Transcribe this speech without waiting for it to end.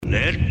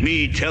Let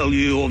me tell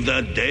you of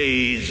the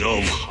days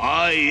of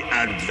high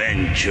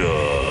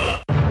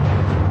adventure.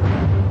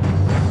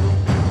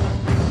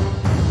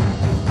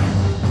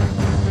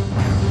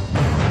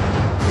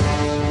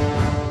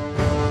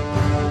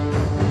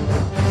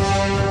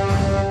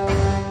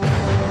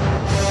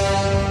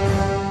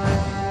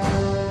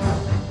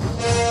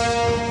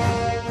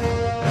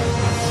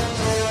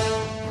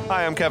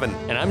 Hi, I'm Kevin.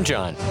 And I'm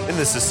John. And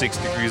this is 6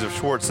 Degrees of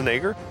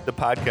Schwarzenegger, the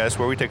podcast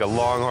where we take a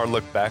long, hard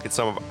look back at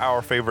some of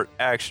our favorite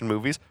action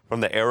movies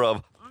from the era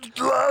of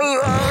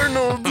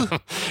Arnold.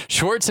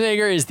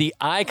 Schwarzenegger is the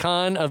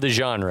icon of the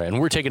genre, and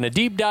we're taking a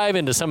deep dive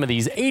into some of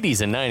these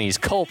 80s and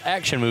 90s cult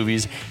action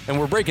movies, and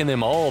we're breaking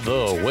them all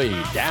the way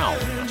down.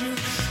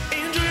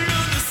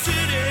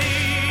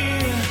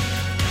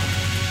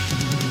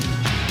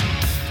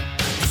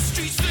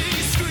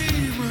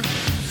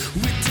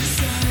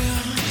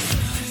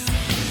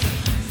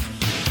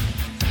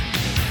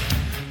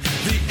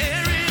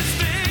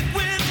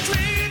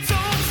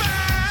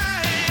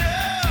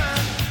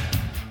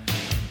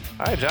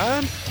 Hi,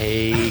 John.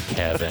 Hey,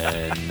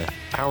 Kevin.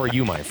 How are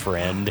you, my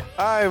friend?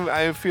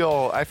 I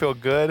feel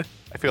good.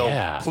 I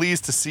feel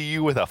pleased to see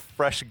you with a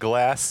fresh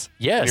glass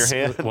in your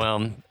hand.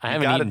 Well, I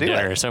haven't eaten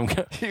dinner, so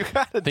you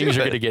gotta things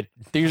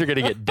are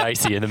gonna get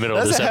dicey in the middle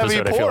of this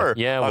episode. I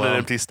feel. On an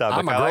empty stomach.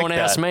 I'm a grown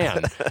ass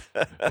man.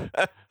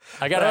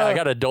 I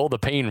gotta dull the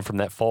pain from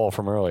that fall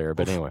from earlier.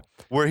 But anyway,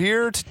 we're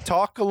here to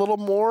talk a little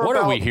more. What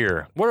are we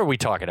here? What are we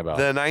talking about?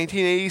 The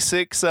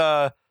 1986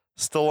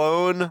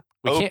 Stallone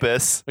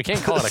opus. We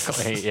can't call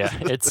it a. Yeah,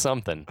 it's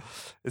something.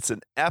 It's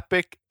an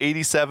epic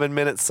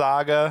 87-minute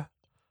saga.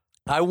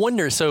 I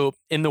wonder, so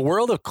in the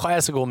world of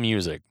classical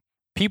music,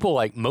 people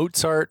like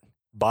Mozart,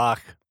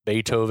 Bach,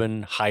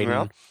 Beethoven,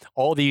 Haydn,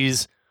 all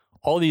these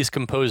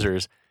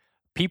composers,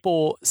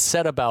 people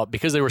set about,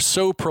 because they were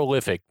so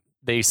prolific,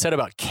 they set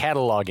about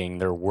cataloging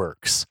their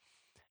works.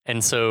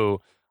 And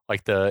so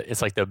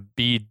it's like the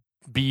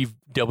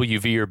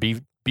BWV or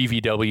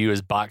BVW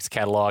is Bach's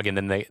catalog, and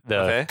then the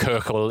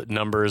Köchel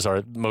numbers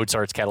are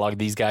Mozart's catalog.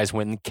 These guys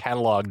went and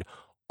cataloged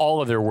all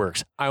of their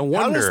works. I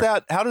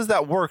wonder how does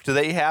that work? Do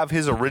they have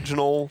his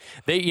original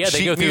they go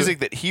through music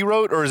that he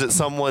wrote, or is it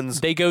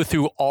someone's? They go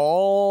through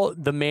all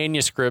the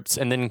manuscripts,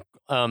 and then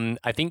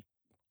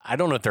I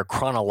don't know if they're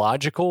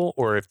chronological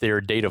or if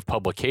they're date of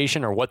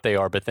publication or what they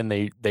are, but then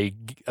they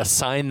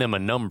assign them a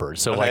number.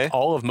 So like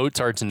all of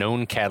Mozart's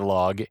known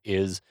catalog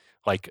is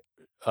like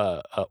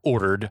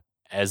ordered,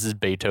 as is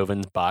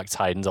Beethoven's, Bach's,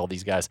 Haydn's, all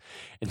these guys.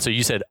 And so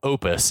you said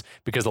opus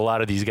because a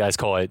lot of these guys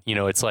call it,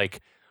 it's like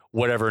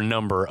whatever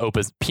number,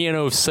 opus,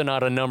 piano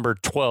sonata number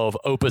 12,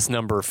 opus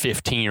number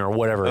 15 or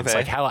whatever. It's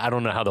like I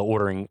don't know how the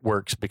ordering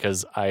works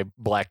because I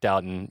blacked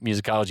out in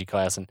musicology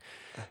class and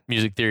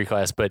music theory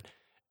class, but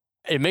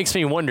it makes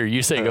me wonder,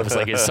 you saying opus,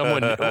 like, is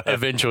someone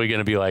eventually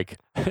going to be like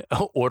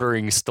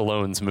ordering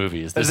Stallone's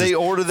movies? They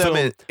order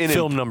them in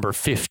film number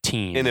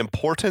 15. In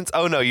importance?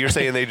 Oh no, you're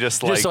saying they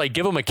just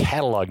give them a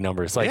catalog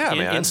number. It's like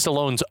in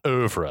Stallone's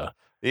oeuvre.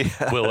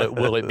 Yeah.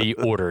 Will it be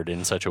ordered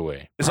in such a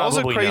way? It's Probably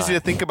also crazy not.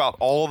 to think about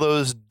all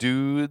those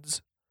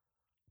dudes.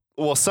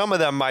 Well, some of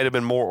them might have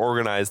been more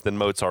organized than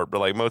Mozart, but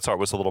like Mozart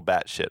was a little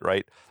batshit,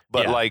 right?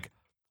 But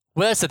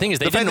well, that's the thing is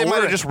they might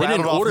have just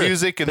rattled off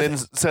music and then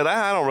said,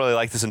 I don't really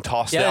like this and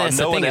tossed it out.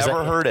 No one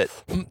ever heard it.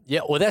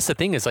 Yeah, well, that's the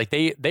thing is like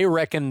they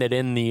reckon that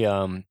in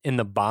the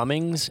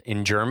bombings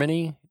in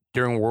Germany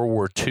during World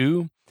War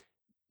II,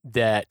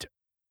 that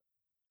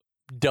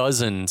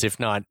dozens, if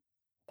not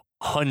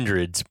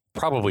hundreds,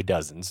 probably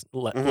dozens,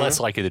 less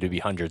likely to be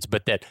hundreds,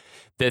 but that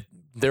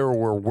there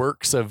were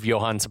works of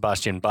Johann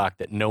Sebastian Bach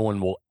that no one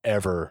will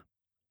ever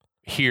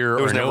hear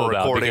or know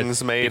about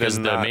because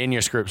the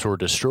manuscripts were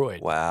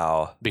destroyed.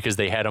 Wow. Because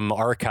they had them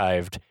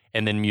archived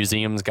and then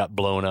museums got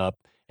blown up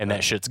and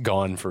that shit's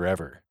gone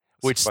forever.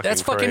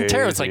 That's fucking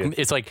terrible.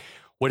 It's like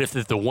what if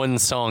the one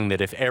song that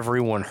if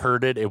everyone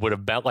heard it, it would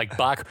have been like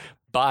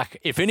Bach,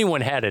 if anyone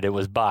had it, it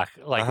was Bach,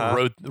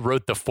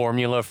 wrote the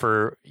formula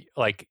for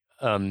like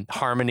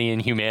harmony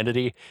and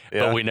humanity,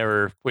 but we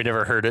never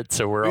heard it,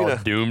 so we're all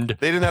doomed.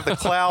 They didn't have the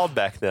cloud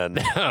back then.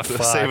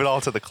 Save it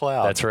all to the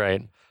cloud. That's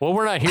right. Well,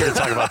 we're not here to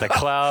talk about the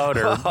cloud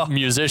or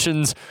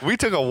musicians. We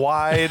took a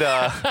wide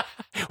berth.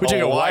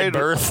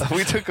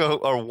 We took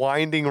a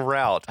winding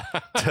route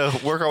to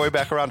work our way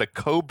back around to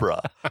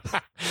Cobra.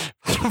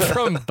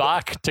 From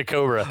Bach to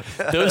Cobra.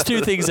 Those two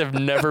things have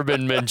never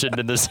been mentioned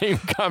in the same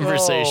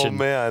conversation. Oh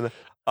man.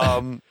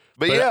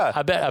 But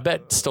I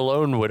bet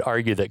Stallone would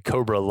argue that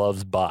Cobra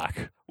loves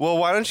Bach. Well,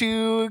 why don't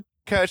you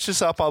catch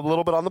us up a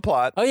little bit on the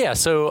plot? Oh yeah,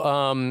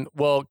 so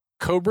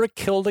Cobra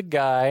killed a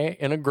guy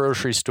in a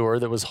grocery store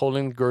that was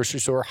holding the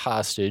grocery store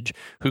hostage,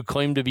 who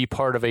claimed to be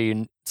part of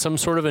some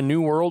sort of a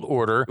new world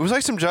order. It was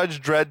like some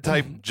Judge Dredd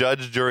type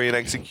judge, jury, and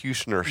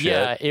executioner shit.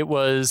 Yeah, it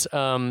was.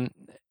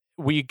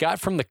 We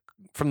got from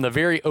the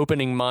very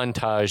opening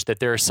montage that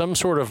there's some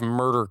sort of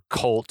murder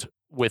cult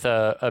with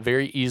a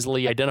very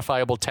easily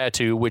identifiable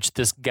tattoo, which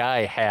this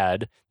guy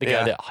had, the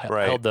guy that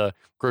held the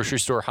grocery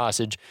store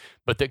hostage,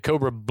 but that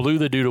Cobra blew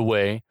the dude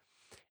away.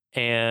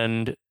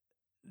 And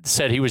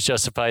said he was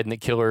justified and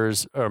that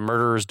killers or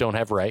murderers don't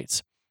have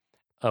rights.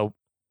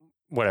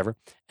 Whatever.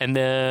 And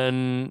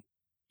then,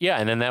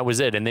 and then that was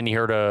it. And then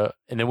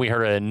we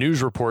heard a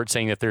news report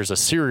saying that there's a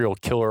serial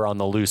killer on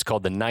the loose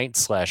called the Night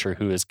Slasher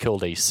who has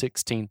killed a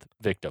 16th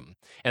victim.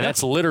 And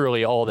that's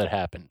literally all that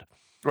happened.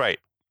 Right.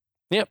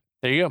 Yep.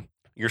 There you go.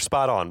 You're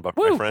spot on,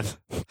 my friend.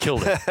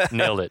 Killed it.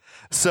 Nailed it.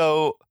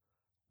 So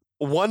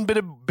one bit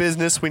of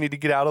business we need to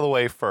get out of the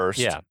way first.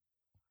 Yeah.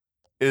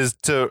 Is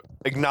to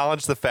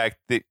acknowledge the fact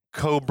that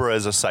Cobra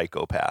is a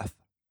psychopath.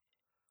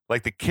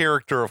 Like the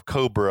character of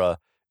Cobra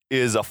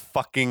is a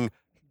fucking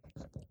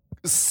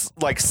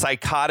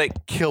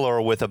psychotic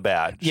killer with a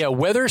badge. Yeah,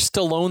 whether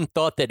Stallone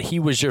thought that he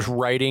was just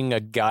writing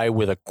a guy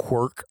with a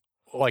quirk,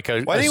 like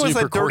a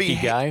super quirky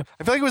guy.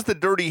 I feel like it was the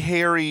Dirty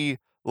Harry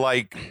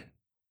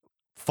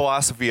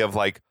philosophy of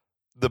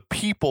the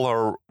people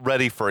are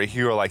ready for a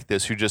hero like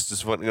this who just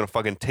is going to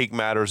fucking take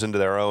matters into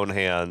their own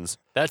hands.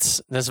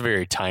 That's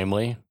very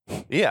timely.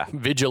 Yeah.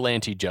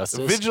 Vigilante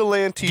justice.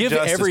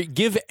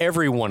 Give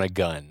everyone a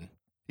gun.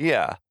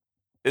 Yeah.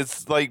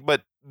 It's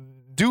but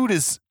dude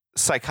is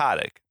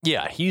psychotic.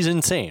 Yeah, he's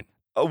insane.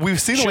 We've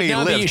seen the way he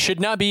lives. Should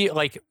not be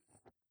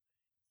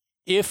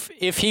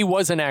if he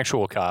was an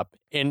actual cop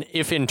and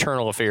if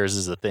internal affairs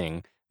is a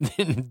thing,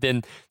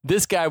 then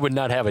this guy would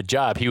not have a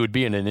job. He would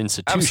be in an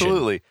institution.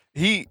 Absolutely.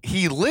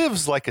 He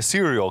lives like a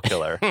serial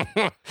killer.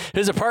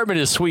 His apartment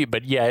is sweet,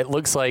 but yeah, it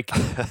looks like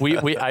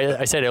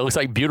I said it looks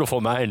like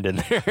Beautiful Mind in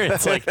there.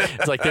 It's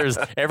like there's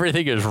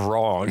everything is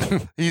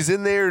wrong. He's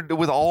in there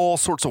with all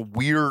sorts of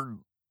weird,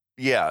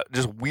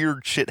 just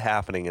weird shit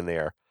happening in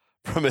there.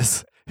 From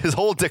his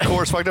whole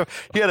decor is fucked up.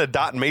 He had a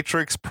dot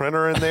matrix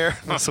printer in there.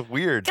 That's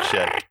weird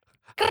shit.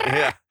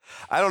 Yeah.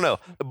 I don't know.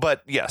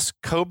 But yes,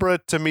 Cobra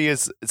to me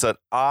it's an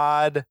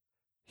odd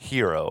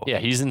hero. Yeah,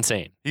 he's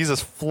insane. He's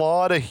as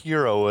flawed a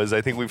hero as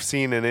I think we've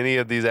seen in any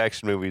of these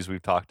action movies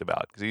we've talked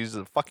about. Because he's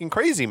a fucking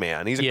crazy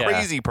man. He's a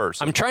crazy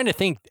person. I'm trying to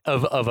think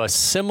of a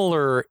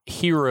similar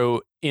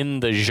hero in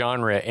the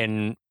genre,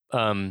 and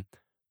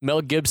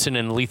Mel Gibson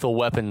in Lethal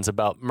Weapons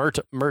about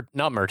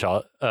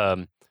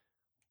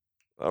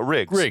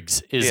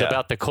Riggs is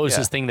about the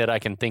closest thing that I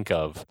can think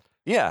of.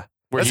 Yeah.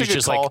 Where he's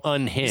just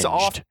unhinged. He's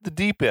off the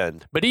deep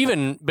end. But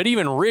even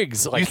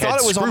Riggs you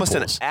thought it was almost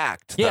an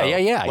act. Though.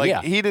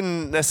 Yeah. He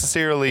didn't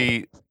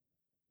necessarily.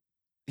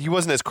 He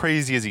wasn't as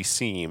crazy as he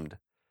seemed.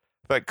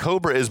 But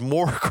Cobra is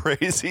more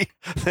crazy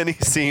than he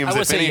seems. I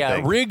would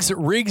say,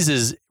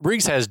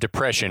 Riggs has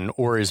depression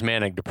or is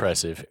manic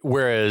depressive.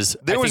 Whereas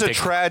there was a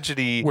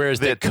tragedy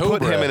that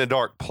put him in a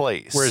dark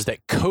place. Whereas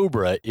that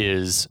Cobra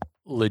is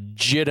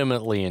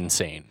legitimately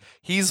insane.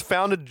 He's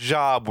found a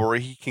job where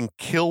he can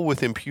kill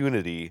with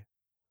impunity.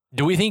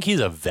 Do we think he's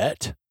a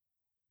vet?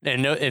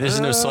 And this is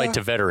no slight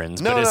to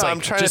veterans, but it's I'm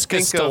trying just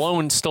because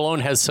Stallone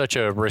has such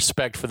a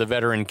respect for the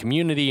veteran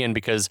community, and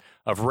because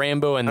of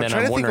Rambo, and then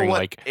I'm wondering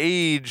what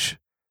age.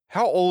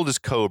 How old is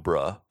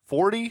Cobra?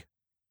 40?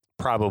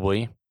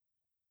 Probably.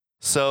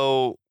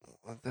 So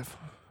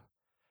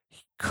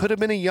he could have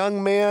been a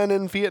young man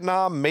in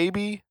Vietnam,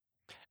 maybe.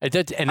 I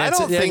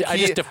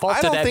just default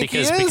to that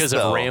because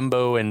of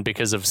Rambo and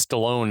because of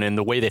Stallone and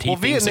the way that he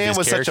thinks Vietnam of his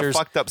was characters.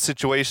 Such a fucked up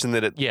situation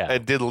that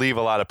it did leave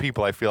a lot of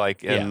people, I feel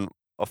like, in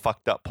a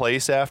fucked up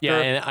place after. Yeah,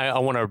 and I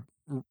want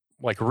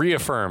to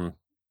reaffirm,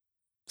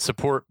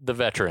 support the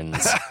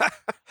veterans.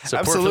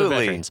 Absolutely.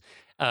 The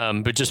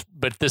veterans.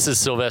 But this is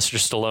Sylvester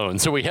Stallone,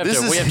 so we have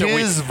this to. This is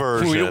his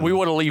version. We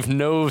want to leave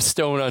no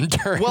stone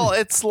unturned. Well,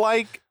 it's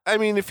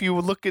if you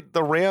look at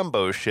the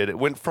Rambo shit, it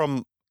went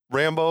from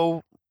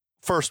Rambo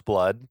First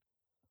Blood,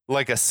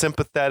 like a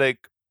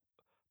sympathetic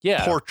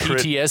portrait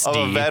PTSD. of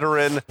a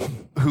veteran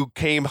who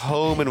came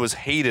home and was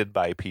hated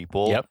by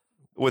people. Yep.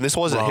 When this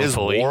wasn't his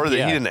war, that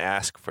he didn't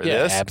ask for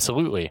this.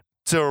 Absolutely.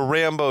 To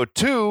Rambo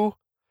 2,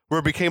 where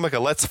it became like a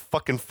let's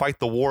fucking fight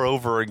the war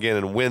over again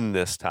and win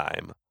this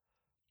time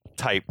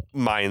type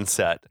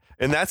mindset.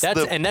 And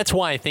that's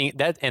why I think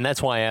that, and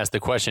that's why I asked the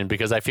question,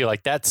 because I feel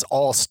like that's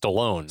all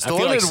Stallone.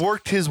 Stallone had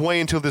worked his way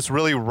into this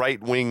really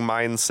right-wing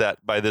mindset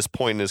by this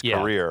point in his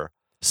career.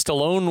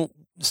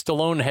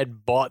 Stallone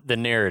had bought the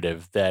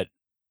narrative that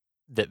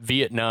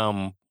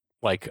Vietnam,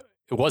 it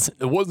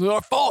wasn't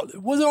our fault.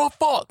 It wasn't our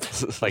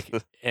fault.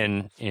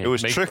 It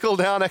was trickle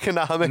down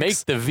economics. Make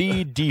the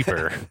V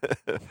deeper.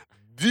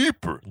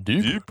 deeper.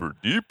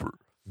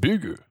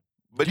 Bigger.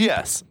 But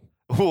yes,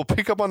 we'll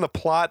pick up on the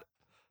plot.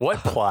 What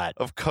plot?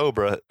 Of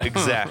Cobra,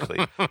 exactly.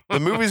 The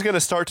movie's going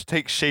to start to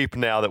take shape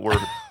now that we're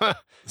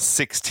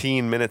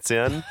 16 minutes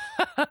in.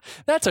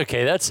 That's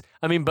okay.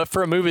 But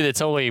for a movie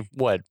that's only,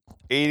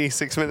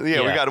 86 minutes?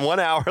 Yeah, we got 1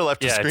 hour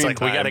left of screen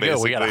time. We got to go.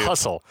 We got to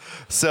hustle.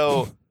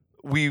 So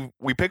we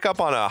pick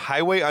up on a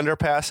highway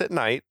underpass at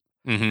night.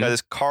 Mm-hmm. Got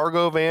this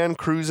cargo van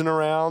cruising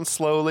around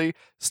slowly,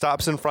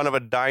 stops in front of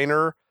a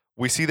diner.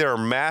 We see there are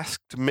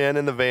masked men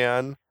in the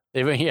van.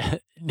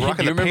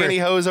 Rocking the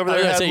pantyhose over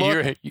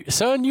their head.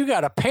 Son, you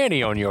got a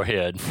panty on your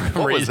head.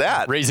 What was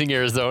that? Raising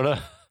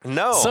Arizona.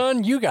 No.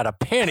 Son, you got a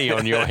panty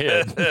on your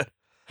head.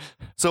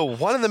 So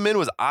one of the men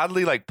was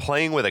oddly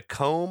playing with a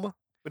comb,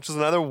 which is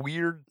another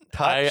weird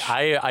touch.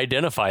 I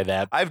identify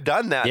that. I've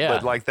done that,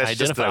 but like that's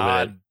just an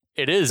odd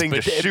it is thing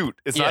to shoot.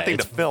 It's nothing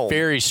to film.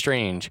 Very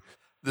strange.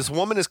 This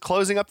woman is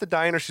closing up the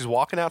diner. She's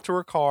walking out to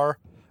her car.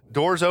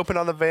 Doors open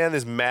on the van.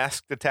 These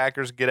masked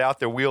attackers get out.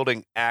 They're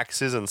wielding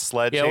axes and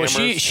sledgehammers.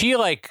 Yeah, well, she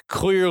like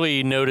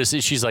clearly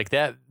notices. She's like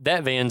that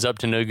van's up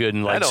to no good,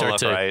 and like that don't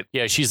look right.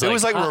 Yeah, she's it like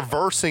was like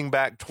reversing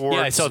back towards.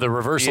 Yeah, I saw the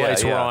reverse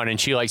lights were on,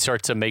 and she like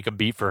starts to make a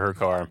beat for her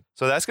car.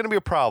 So that's going to be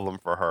a problem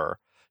for her.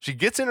 She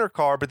gets in her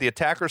car, but the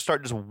attackers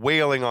start just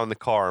wailing on the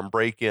car and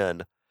break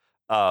in.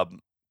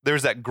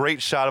 There's that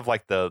great shot of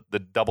like the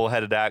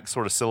double-headed axe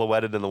sort of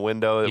silhouetted in the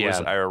window.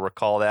 I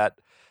recall that.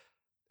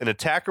 An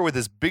attacker with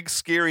his big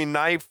scary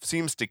knife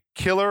seems to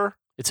kill her.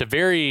 It's a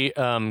very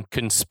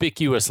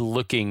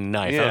conspicuous-looking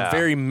knife, a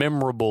very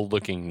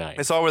memorable-looking knife.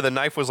 I saw where the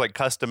knife was like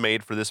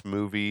custom-made for this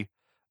movie.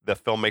 The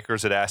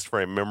filmmakers had asked for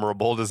a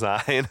memorable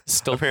design.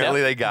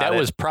 Apparently they got it. That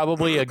was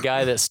probably a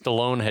guy that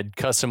Stallone had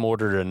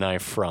custom-ordered a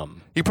knife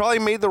from. He probably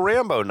made the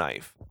Rambo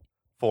knife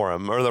for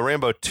him, or the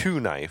Rambo 2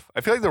 knife.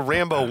 I feel like the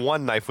Rambo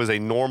 1 knife was a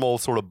normal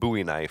sort of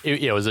Bowie knife.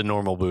 It was a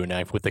normal Bowie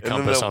knife with the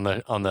compass on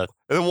the. And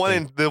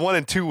the one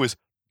in 2 was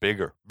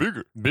bigger.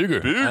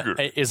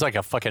 It's like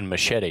a fucking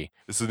machete.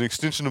 It's an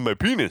extension of my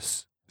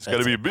penis. It's got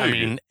to be big. I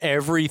mean,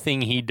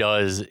 everything he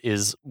does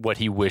is what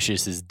he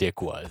wishes his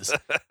dick was.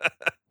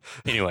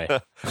 Anyway.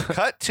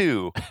 Cut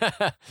to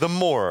the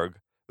morgue.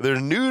 Their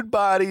nude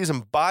bodies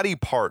and body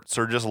parts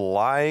are just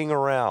lying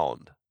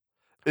around.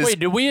 Wait,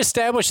 did we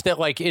establish that,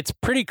 like, it's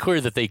pretty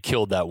clear that they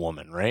killed that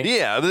woman, right?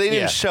 Yeah, but they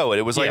didn't show it.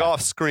 It was, like,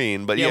 off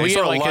screen. But, we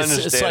sort of like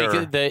lunged it's there.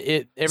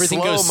 like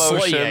everything slow goes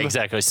motion. slow. Yeah,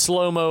 exactly.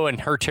 Slow-mo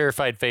and her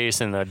terrified face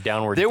and the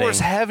downward There thing.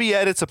 was heavy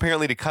edits,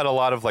 apparently, to cut a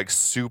lot of, like,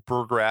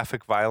 super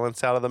graphic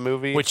violence out of the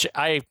movie. Which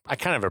I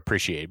kind of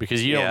appreciate,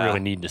 because you don't really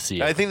need to see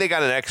it. I think they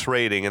got an X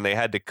rating, and they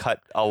had to cut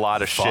a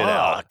lot of shit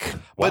out.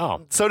 Wow.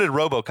 But so did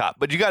RoboCop.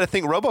 But you got to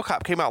think,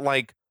 RoboCop came out,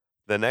 like,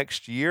 the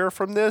next year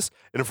from this.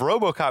 And if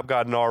RoboCop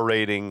got an R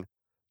rating,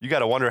 you got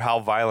to wonder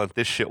how violent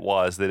this shit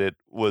was, that it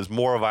was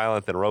more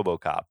violent than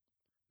RoboCop.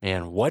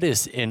 Man, what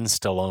is in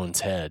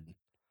Stallone's head?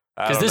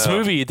 Because this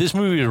movie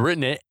was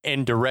written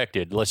and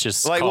directed. Let's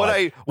just like what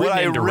I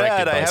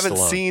read. I haven't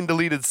Stallone. seen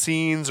deleted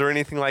scenes or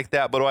anything like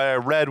that. But what I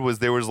read was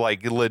there was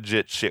like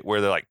legit shit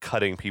where they're like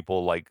cutting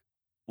people like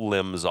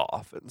limbs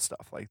off and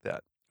stuff like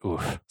that.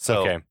 Oof.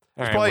 So okay.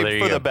 it's probably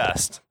for the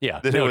best. Yeah,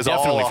 that it was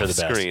definitely all for off the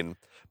best. screen.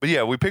 But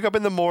yeah, we pick up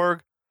in the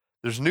morgue.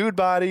 There's nude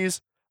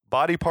bodies.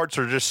 Body parts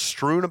are just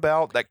strewn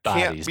about. That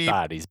can't be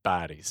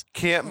bodies.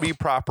 Can't be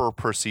proper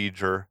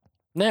procedure.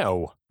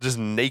 No. Just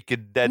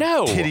naked dead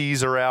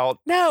titties are out.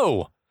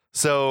 No.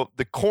 So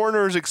the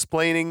coroner's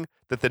explaining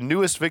that the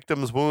newest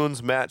victim's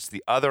wounds match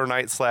the other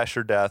night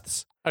slasher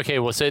deaths. Okay,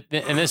 well,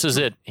 and this is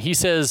it. He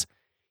says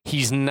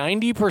he's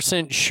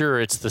 90%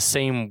 sure it's the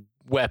same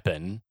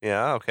weapon.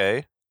 Yeah,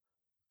 okay.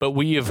 But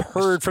we have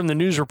heard from the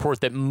news report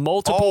that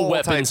multiple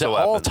weapons,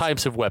 all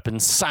types of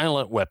weapons,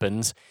 silent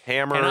weapons,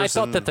 hammers. And I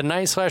thought that the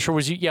night slasher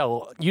was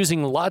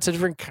using lots of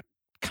different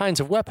kinds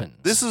of weapons.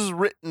 This is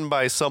written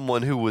by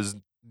someone who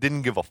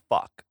didn't give a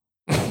fuck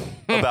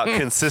about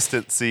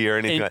consistency or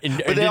anything.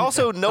 But they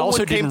also no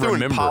one came through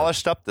and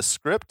polished up the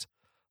script.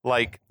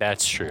 Like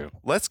that's true.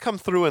 Let's come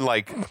through and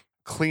like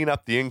clean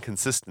up the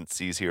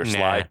inconsistencies here.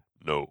 Slide.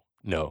 No.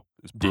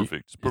 It's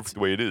perfect. It's perfect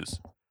the way it is.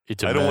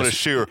 I don't want to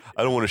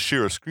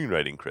share a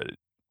screenwriting credit.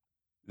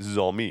 This is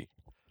all me.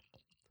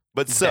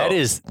 But so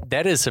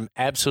that is some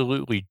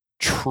absolutely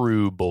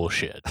true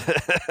bullshit.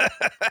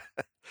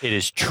 It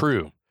is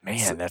true.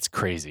 Man, that's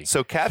crazy.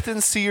 So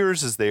Captain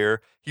Sears is there.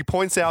 He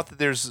points out that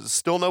there's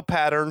still no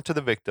pattern to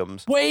the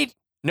victims. Wait,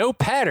 no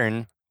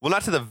pattern? Well,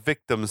 not to the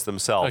victims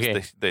themselves.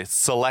 Okay. The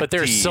selectees. But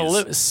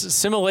there's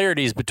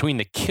similarities between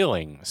the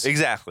killings.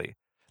 Exactly.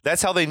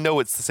 That's how they know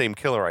it's the same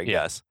killer, I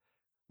guess.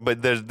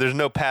 But there's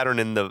no pattern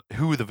in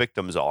who the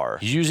victims are.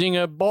 He's using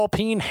a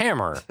ball-peen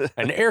hammer,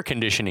 an air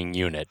conditioning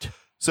unit.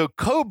 So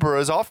Cobra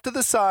is off to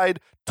the side,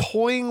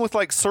 toying with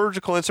like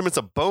surgical instruments,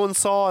 a bone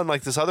saw, and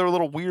like this other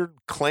little weird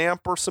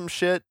clamp or some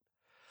shit.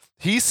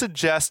 He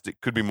suggests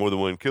it could be more than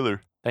one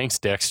killer. Thanks,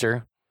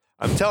 Dexter.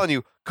 I'm telling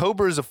you,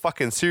 Cobra is a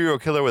fucking serial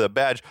killer with a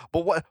badge.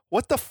 But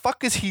what the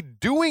fuck is he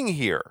doing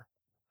here?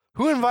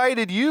 Who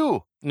invited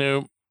you?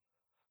 No.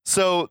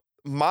 So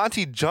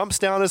Monty jumps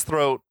down his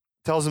throat,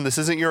 tells him this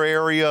isn't your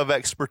area of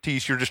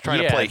expertise. You're just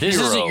trying to play hero. This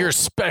isn't your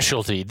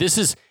specialty. This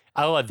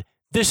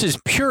is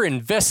pure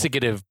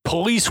investigative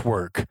police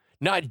work,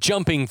 not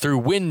jumping through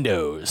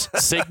windows.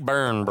 Sick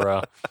burn,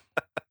 bro.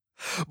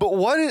 But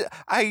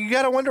you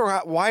gotta wonder,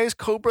 why is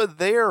Cobra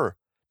there?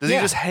 Does he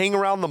just hang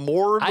around the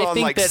morgue on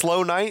like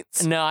slow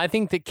nights? No, I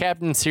think that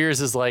Captain Sears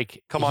is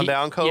like, come on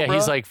down, Cobra. Yeah,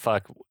 he's like,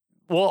 fuck.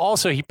 Well,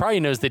 also he probably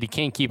knows that he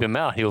can't keep him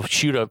out. He'll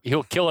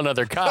kill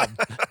another cop.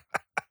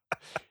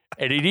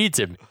 And he needs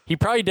him. He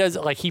probably does.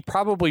 Like he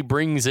probably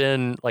brings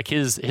in like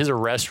his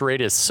arrest rate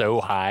is so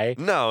high.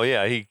 No,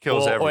 yeah, he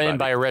kills everybody. And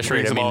by arrest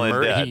rate, I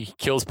mean he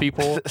kills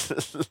people.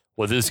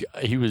 Well, this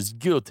guy, he was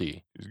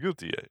guilty. He's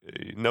guilty.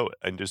 I know it.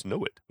 I just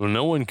know it. Well,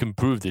 no one can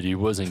prove that he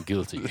wasn't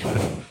guilty.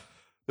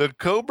 The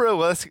Cobra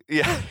was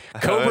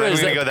Cobra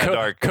is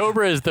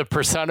Cobra is the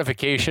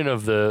personification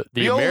of the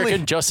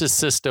American justice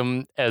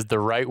system as the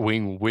right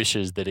wing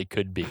wishes that it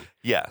could be.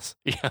 Yes.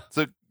 Yeah.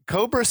 So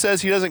Cobra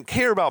says he doesn't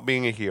care about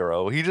being a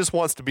hero. He just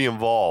wants to be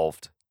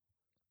involved,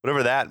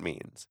 whatever that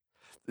means.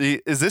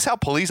 Is this how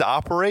police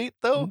operate,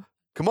 though?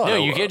 Come on. No,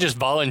 you can't just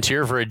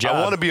volunteer for a job.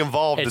 I want to be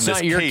involved in this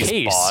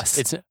case, boss.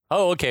 It's not your case.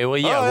 Okay.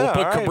 Well, we'll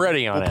put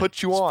Cabretti on it. We'll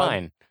put you on.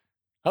 Fine.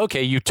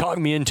 Okay, you talked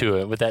me into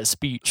it with that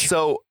speech.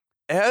 So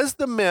as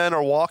the men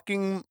are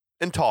walking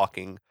and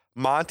talking,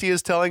 Monty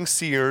is telling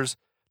Sears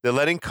that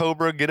letting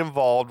Cobra get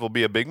involved will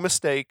be a big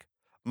mistake.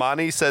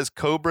 Monty says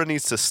Cobra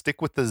needs to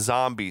stick with the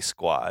zombie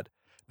squad.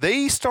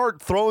 They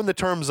start throwing the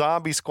term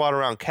zombie squad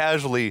around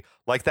casually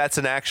like that's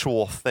an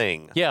actual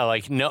thing. Yeah,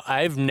 no,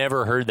 I've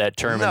never heard that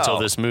term until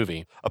this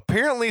movie.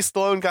 Apparently,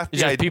 Stallone got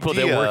the idea. People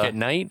that work at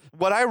night?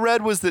 What I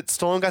read was that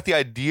Stallone got the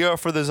idea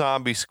for the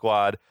zombie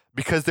squad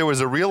because there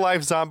was a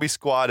real-life zombie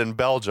squad in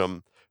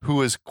Belgium who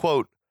was,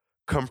 quote,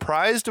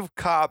 comprised of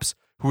cops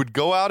who would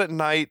go out at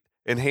night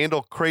and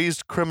handle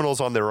crazed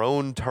criminals on their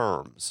own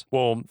terms.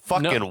 Well,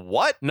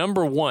 what?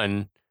 Number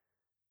one,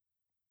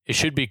 it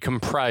should be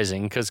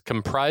comprising because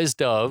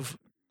comprised of.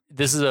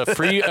 This is a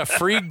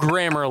free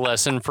grammar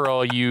lesson for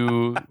all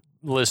you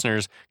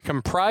listeners.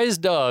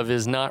 Comprised of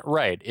is not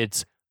right.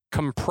 It's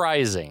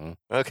comprising.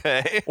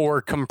 Okay.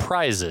 Or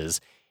comprises.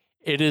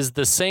 It is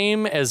the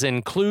same as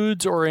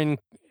includes or including.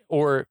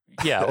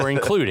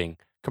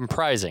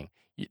 Comprising.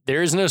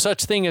 There is no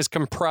such thing as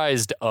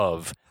comprised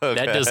of. Okay.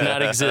 That does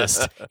not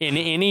exist in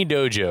any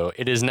dojo.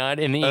 It is not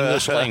in the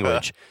English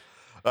language.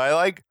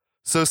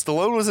 So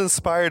Stallone was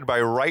inspired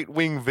by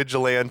right-wing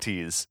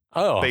vigilantes.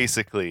 Oh,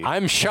 basically.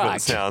 I'm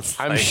shocked.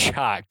 I'm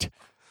shocked.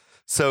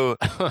 So,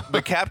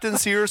 but Captain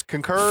Sears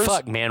concurs.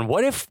 Fuck, man.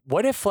 What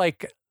if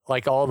like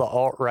all the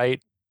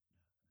alt-right?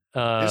 They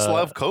just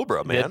love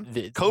Cobra,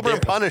 man. Cobra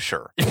and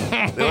Punisher.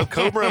 They love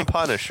Cobra and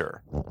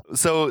Punisher.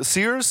 So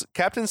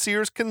Captain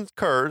Sears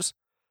concurs.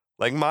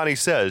 Like Monty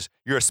says,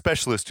 you're a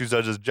specialist who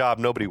does a job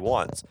nobody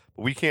wants,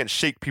 but we can't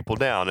shake people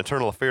down.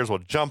 Internal Affairs will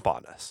jump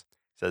on us.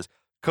 He says,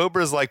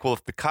 Cobra's like, well,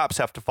 if the cops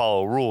have to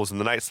follow rules and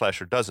the Night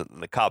Slasher doesn't, then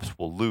the cops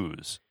will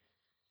lose.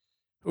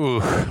 Ooh,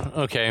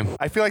 okay.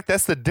 I feel like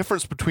that's the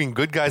difference between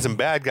good guys and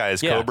bad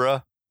guys,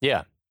 Cobra.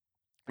 Yeah.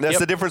 That's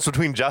the difference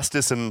between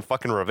justice and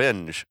fucking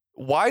revenge.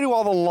 Why do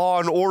all the law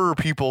and order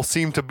people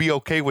seem to be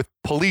okay with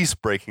police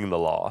breaking the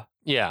law?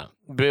 Yeah,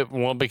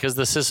 because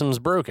the system's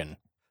broken.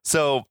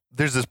 So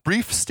there's this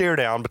brief stare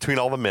down between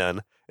all the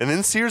men, and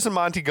then Sears and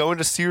Monty go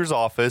into Sears'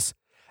 office,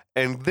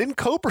 and then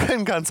Cobra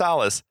and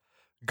Gonzalez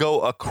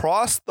go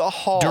across the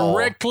hall.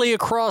 Directly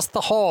across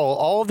the hall.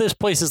 All of this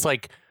place is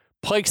like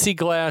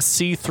plexiglass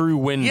see-through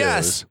windows.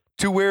 Yes,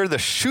 to where the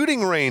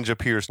shooting range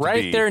appears to be.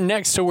 Right there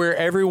next to where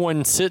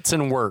everyone sits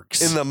and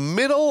works. In the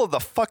middle of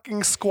the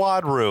fucking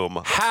squad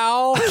room.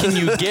 How can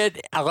you get,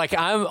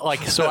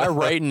 so I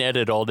write and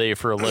edit all day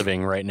for a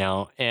living right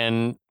now,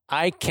 and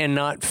I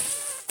cannot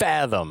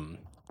fathom,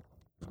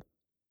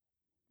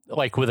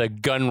 with a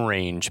gun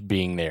range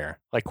being there.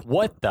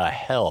 What the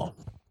hell?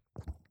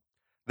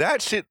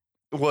 That shit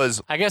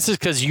was... I guess it's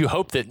because you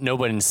hope that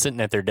nobody's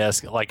sitting at their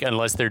desk,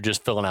 unless they're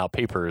just filling out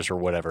papers or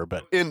whatever.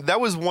 But that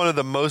was one of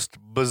the most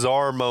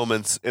bizarre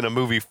moments in a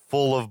movie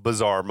full of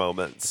bizarre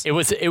moments. It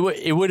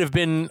would have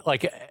been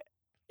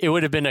it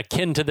would have been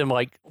akin to them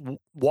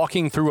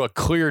walking through a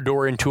clear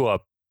door into a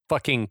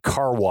fucking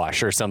car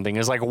wash or something.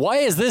 It's why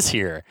is this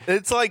here?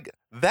 It's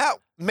that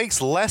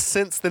makes less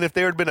sense than if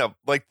there had been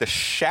the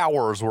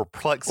showers were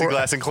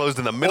plexiglass enclosed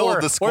in the middle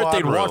of the squad room. Or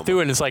if they'd walk through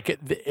and it's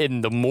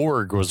and the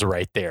morgue was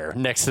right there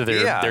next to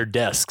their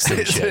desks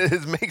and shit.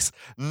 It makes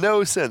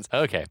no sense.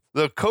 Okay.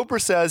 The Cobra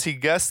says he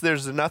guessed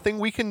there's nothing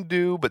we can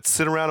do but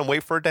sit around and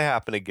wait for it to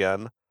happen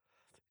again.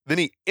 Then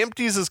he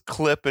empties his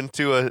clip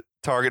into a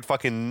target,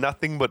 fucking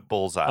nothing but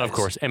bullseyes. Of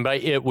course. And by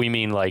it, we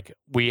mean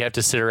we have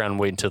to sit around and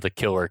wait until the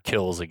killer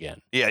kills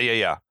again.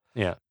 Yeah.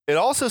 It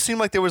also seemed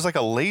like there was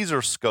a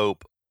laser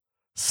scope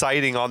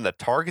sighting on the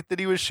target that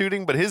he was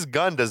shooting, but his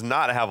gun does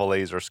not have a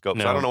laser scope,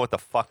 so I don't know what the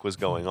fuck was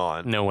going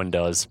on. No one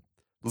does.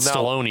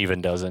 Stallone even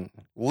doesn't.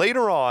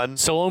 Later on...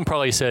 Stallone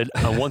probably said,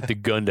 I want the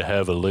gun to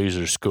have a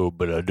laser scope,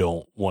 but I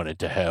don't want it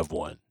to have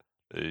one.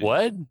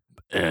 What?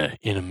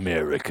 In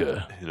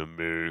America.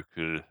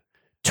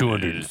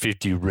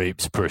 250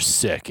 rapes per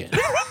second.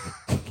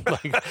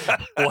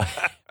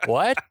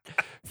 What?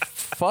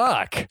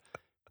 Fuck.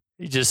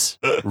 He just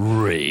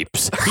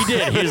rapes. He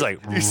did. He was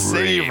he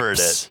savored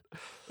it.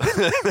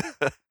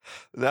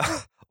 Now,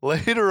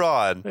 later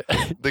on,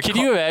 can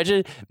you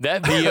imagine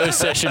that VO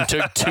session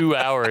took 2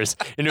 hours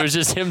and it was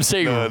just him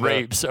saying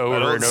rapes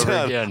over and over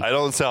again? I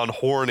don't sound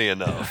horny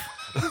enough.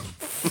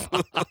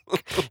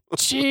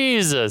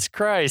 Jesus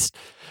Christ.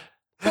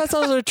 That's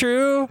also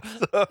true.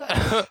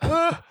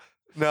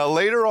 Now,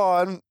 later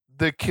on,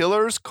 the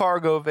killer's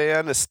cargo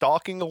van is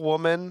stalking a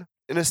woman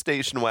in a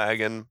station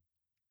wagon.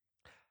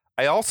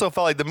 I also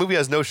felt like the movie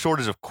has no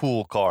shortage of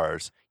cool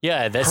cars.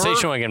 Yeah, that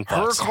station wagon.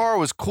 Her car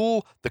was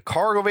cool. The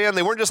cargo van,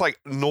 they weren't just like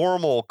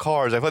normal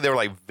cars. I thought they were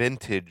like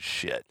vintage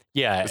shit.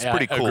 Yeah, it's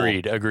pretty cool.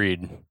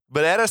 Agreed.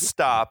 But at a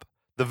stop,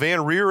 the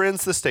van rear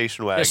ends the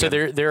station wagon. Yeah,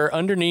 so they're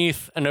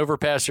underneath an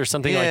overpass or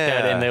something like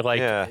that, and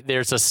they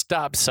there's a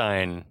stop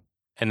sign,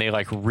 and they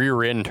like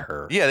rear end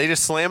her. Yeah, they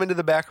just slam into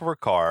the back of her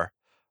car.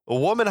 A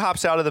woman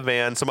hops out of the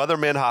van. Some other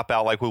men hop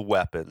out like with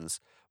weapons.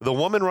 The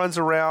woman runs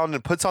around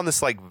and puts on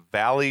this like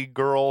Valley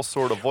Girl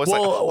sort of voice.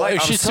 Well, I'm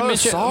so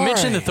sorry.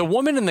 mention that the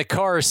woman in the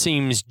car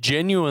seems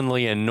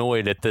genuinely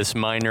annoyed at this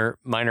minor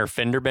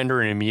fender bender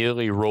and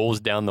immediately rolls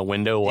down the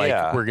window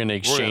like we're going to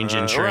exchange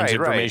insurance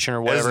information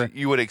or whatever. As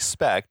you would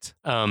expect.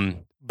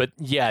 But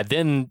yeah,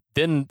 then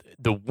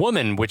the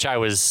woman, which I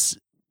was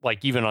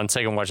like, even on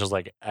second watch, I was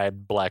like, I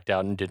blacked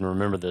out and didn't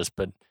remember this,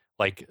 but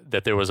like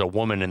that there was a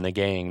woman in the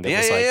gang that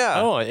was like,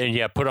 oh,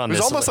 and put on it was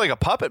this. almost like a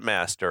puppet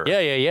master.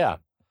 Yeah.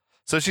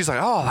 So she's like,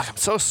 oh, I'm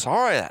so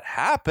sorry that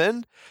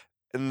happened.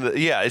 And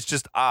it's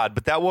just odd.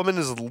 But that woman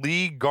is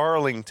Lee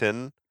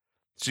Garlington.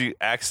 She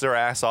acts their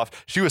ass off.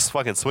 She was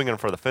fucking swinging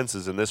for the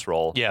fences in this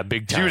role. Yeah,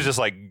 big time. She was just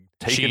like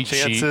taking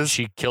chances.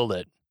 She killed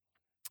it.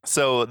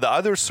 So the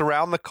others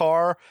surround the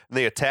car and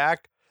they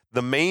attack.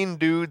 The main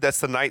dude, that's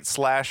the night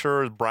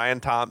slasher,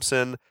 Brian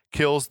Thompson,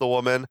 kills the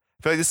woman.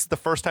 I feel like this is the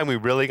first time we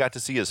really got to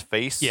see his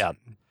face. Yeah.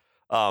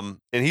 And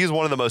he's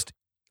one of the most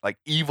like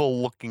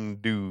evil looking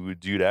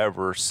dudes you'd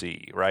ever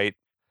see, right?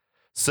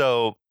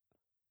 So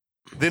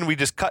then we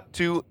just cut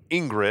to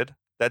Ingrid.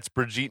 That's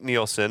Brigitte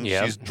Nielsen.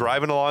 Yep. She's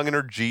driving along in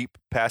her Jeep,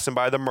 passing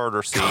by the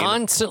murder scene.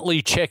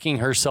 Constantly checking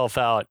herself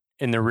out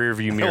in the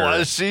rearview mirror.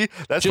 Was she?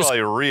 That's just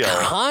probably real.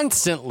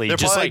 Constantly. They're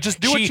just like,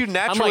 just do what you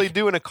naturally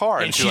do in a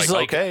car. And she's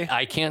like, okay.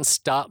 I can't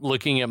stop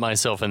looking at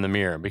myself in the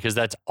mirror because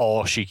that's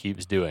all she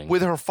keeps doing.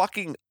 With her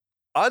fucking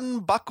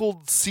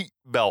unbuckled seat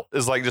belt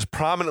is like just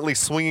prominently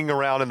swinging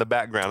around in the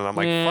background. And I'm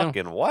like,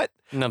 fucking what?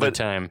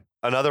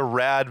 Another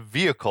rad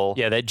vehicle.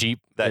 Yeah, that Jeep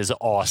is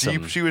awesome.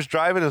 Jeep she was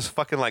driving is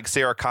fucking like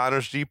Sarah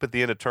Connor's Jeep at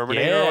the end of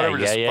Terminator or whatever.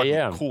 Just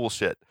fucking cool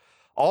shit.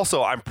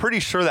 Also, I'm pretty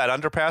sure that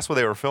underpass where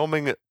they were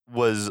filming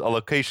was a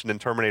location in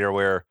Terminator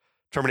where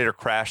Terminator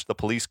crashed the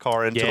police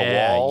car into the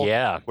wall.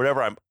 Yeah.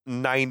 Whatever, I'm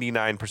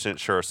 99%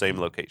 sure same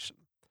location.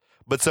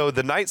 But so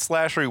the night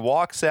slasher, he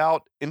walks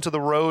out into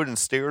the road and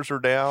stares her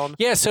down.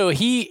 Yeah, so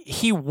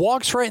he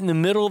walks right in the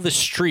middle of the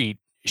street.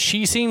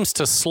 She seems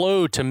to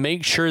slow to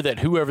make sure that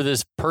whoever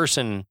this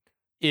person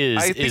is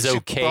okay. I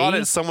think she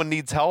thought someone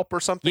needs help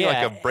or something,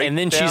 like a breakdown. And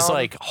then she's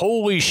like,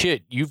 holy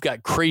shit, you've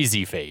got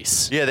crazy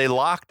face. Yeah, they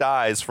locked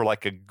eyes for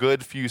like a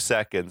good few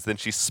seconds. Then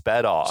she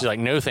sped off. She's like,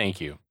 no,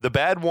 thank you. The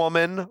bad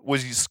woman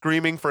was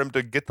screaming for him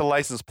to get the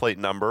license plate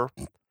number.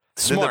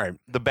 Smart.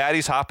 The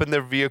baddies hop in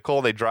their vehicle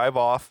and they drive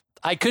off.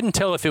 I couldn't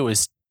tell if it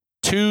was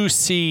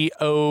 2CO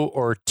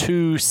or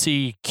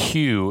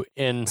 2CQ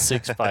in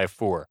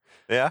 654.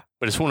 Yeah.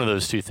 But it's one of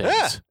those two things.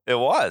 Yeah, it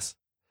was.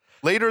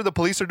 Later, the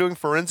police are doing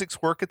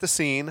forensics work at the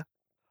scene.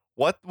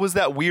 What was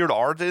that weird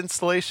art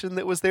installation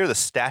that was there? The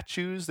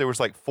statues? There was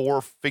like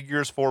 4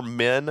 figures, 4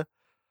 men.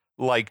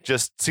 Like,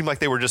 just seemed like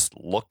they were just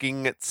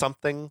looking at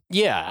something.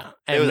 Yeah.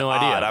 I have no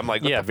idea. I'm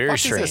like, what the very fuck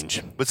strange.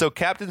 Is this? But so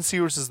Captain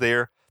Sears is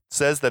there,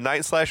 says the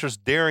night slasher's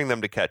daring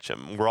them to catch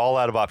him. We're all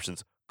out of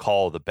options.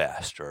 Call the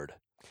bastard,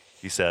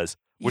 he says.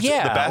 Which the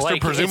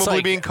bastard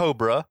presumably being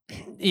Cobra.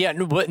 Yeah,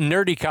 but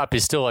Nerdy Cop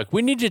is still like,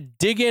 we need to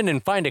dig in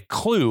and find a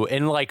clue.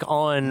 And like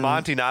on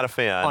Monty, not a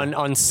fan.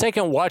 On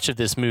second watch of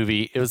this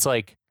movie, it was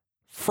like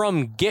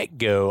from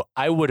get-go,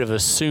 I would have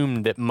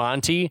assumed that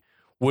Monty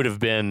would have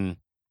been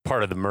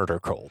part of the murder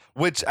cult.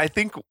 Which I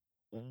think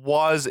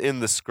was in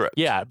the script.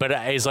 Yeah, but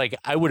it's like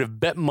I would have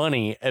bet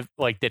money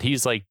like that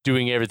he's like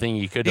doing everything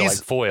he could to like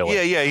foil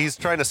it. Yeah, he's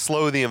trying to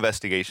slow the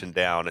investigation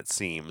down, it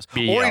seems.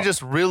 Or he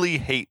just really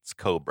hates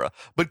Cobra.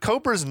 But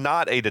Cobra's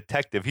not a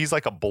detective. He's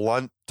like a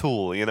blunt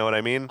tool, you know what I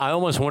mean? I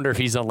almost wonder if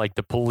he's on like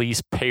the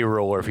police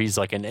payroll or if he's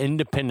like an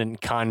independent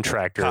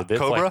contractor.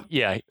 Cobra? Like,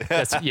 yeah.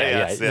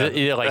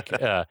 Like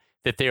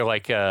that they're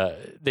like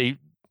they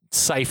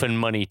siphon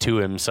money to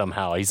him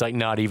somehow. He's like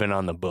not even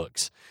on the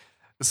books.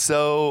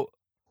 So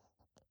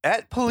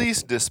at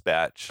police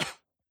dispatch,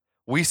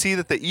 we see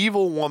that the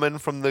evil woman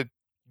from the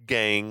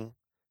gang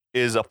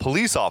is a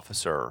police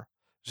officer.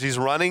 She's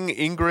running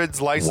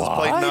Ingrid's license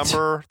plate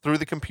number through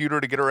the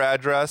computer to get her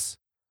address.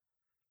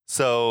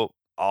 So,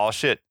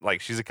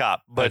 like she's a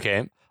cop. But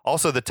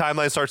also the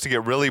timeline starts to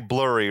get really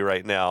blurry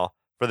right now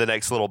for the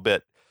next little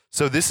bit.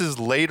 So this is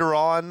later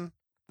on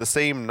the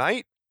same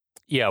night?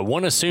 Yeah,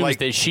 one assumes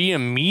that she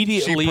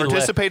immediately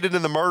participated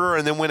in the murder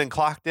and then went and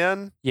clocked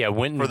in. Yeah,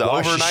 went and for the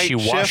overnight she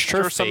washed shift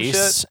her or some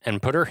face shit. And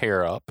put her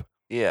hair up.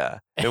 Yeah,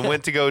 and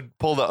went to go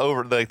pull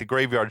the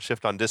graveyard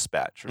shift on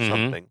dispatch or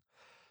something.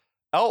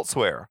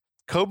 Elsewhere,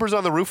 Cobra's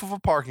on the roof of a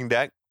parking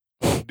deck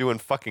doing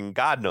fucking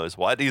God knows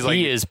what.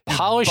 He is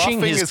polishing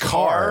his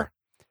car.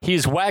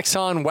 He's wax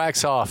on,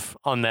 wax off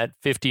on that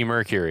 50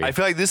 Mercury. I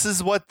feel like this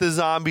is what the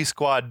zombie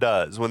squad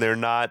does when they're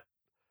not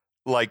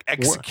like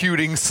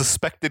executing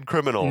suspected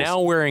criminals. Now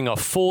wearing a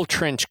full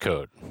trench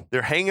coat.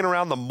 They're hanging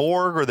around the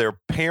morgue or they're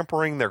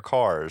pampering their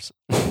cars.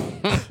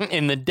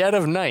 In the dead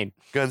of night.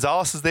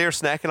 Gonzalez is there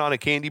snacking on a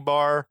candy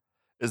bar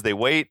as they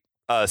wait.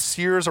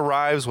 Sears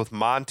arrives with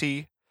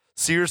Monty.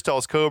 Sears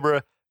tells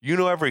Cobra, you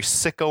know every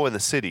sicko in the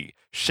city.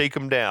 Shake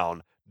him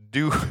down.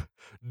 Do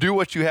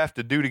what you have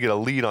to do to get a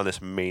lead on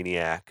this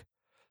maniac.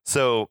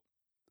 So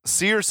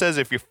Sears says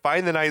if you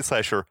find the Night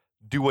Slasher,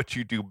 do what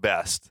you do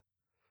best.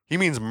 He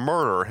means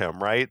murder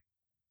him, right?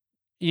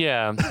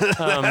 Yeah.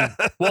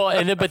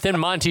 But then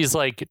Monty's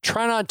like,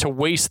 try not to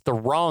waste the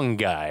wrong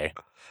guy.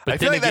 But I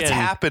feel like that's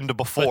happened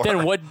before. But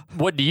then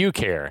what do you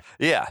care?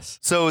 Yes.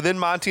 So then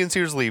Monty and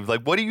Sears leave.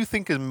 Like, what do you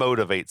think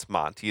motivates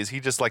Monty? Is he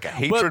just like a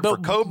hatred for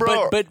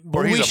Cobra? But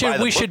we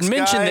should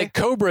mention that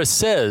Cobra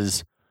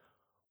says,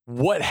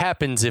 what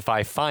happens if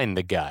I find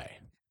the guy?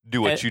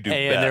 Do what you do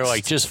best. And they're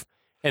like,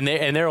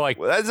 they're like,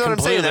 well, that's what I'm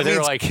saying. That means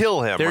like,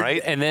 kill him,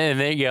 right? And then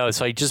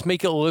it's like, just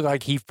make it look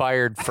like he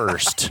fired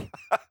first.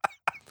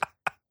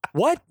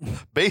 What?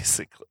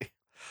 Basically.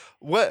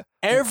 What?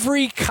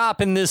 Every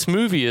cop in this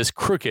movie is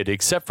crooked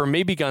except for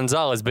maybe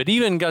Gonzalez, but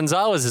even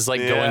Gonzalez is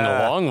like going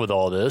along with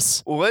all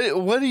this.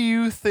 What do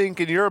you think,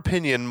 in your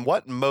opinion,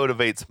 what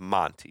motivates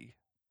Monty?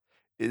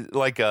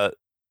 Like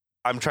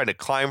I'm trying to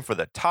climb for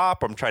the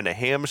top. I'm trying to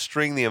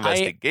hamstring the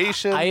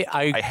investigation.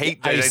 I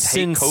hate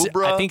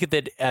Cobra. I think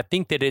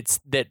that it's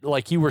that,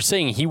 like you were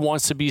saying, he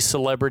wants to be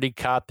celebrity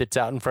cop that's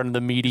out in front of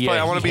the media.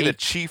 I want to be the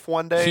chief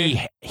one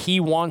day. He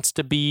wants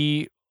to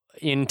be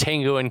in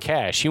Tango and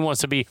Cash.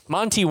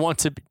 Monty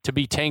wants to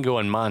be Tango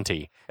and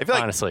Monty. I feel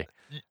like honestly,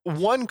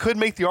 one could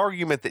make the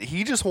argument that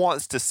he just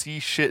wants to see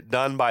shit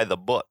done by the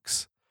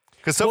books.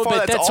 Because so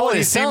far that's all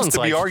he seems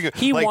to be arguing.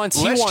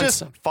 Let's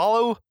just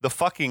follow the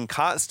fucking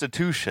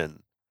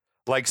Constitution.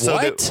 Like so.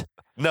 What?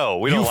 No,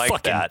 we don't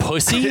like that.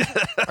 Pussy?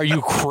 Are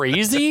you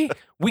crazy?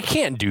 We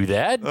can't do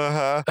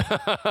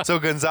that. So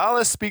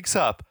Gonzalez speaks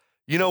up.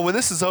 You know, when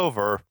this is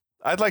over,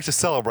 I'd like to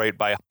celebrate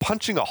by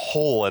punching a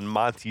hole in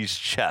Monty's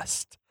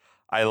chest.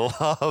 I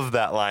love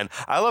that line.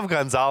 I love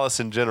Gonzalez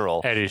in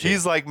general.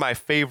 He's like my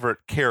favorite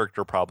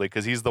character probably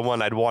because he's the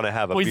one I'd want to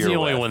have a beer with. He's the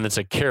only one that's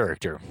a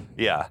character.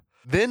 Yeah.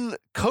 Then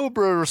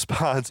Cobra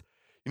responds,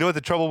 you know what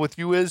the trouble with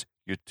you is?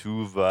 You're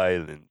too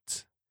violent.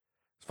 It's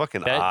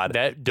fucking odd.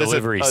 That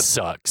delivery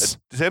sucks.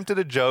 Attempted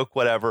a joke,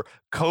 whatever.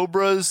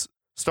 Cobra's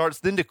starts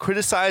then to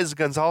criticize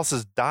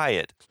Gonzalez's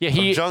diet of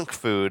junk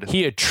food.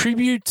 He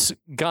attributes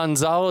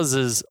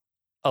Gonzalez's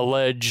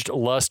alleged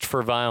lust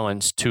for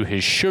violence to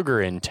his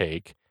sugar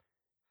intake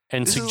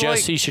and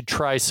suggests he should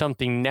try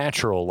something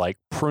natural like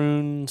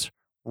prunes,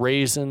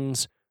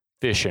 raisins,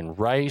 fish and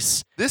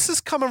rice. This is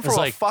coming from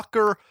a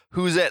fucker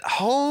who's at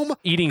home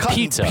eating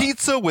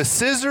pizza with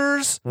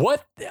scissors.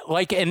 What?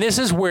 Like, and this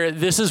is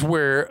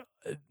where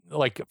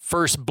like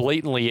first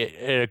blatantly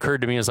it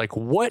occurred to me, is like,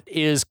 what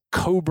is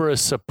Cobra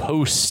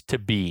supposed to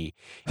be?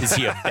 Is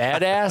he a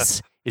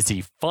badass? Is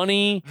he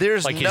funny?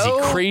 Is he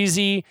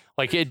crazy?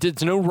 Like,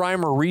 it's no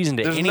rhyme or reason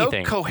to anything. There's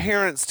no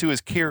coherence to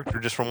his character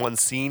just from one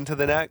scene to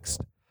the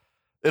next.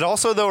 It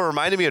also, though,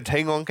 reminded me of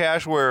Tango and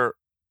Cash, where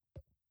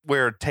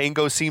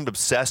Tango seemed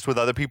obsessed with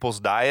other people's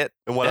diet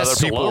and what other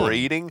people were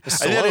eating. I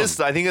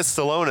think it's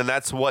Stallone, and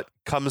that's what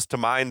comes to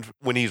mind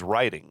when he's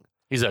writing.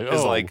 He's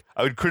like,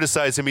 I would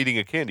criticize him eating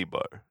a candy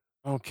bar.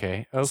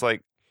 Okay. It's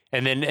like,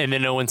 and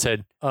then no one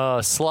said,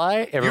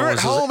 Sly. You're at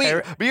home,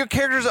 but your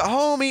character's at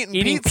home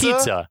eating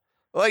pizza.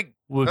 Like,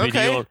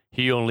 okay.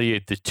 He only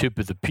ate the tip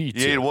of the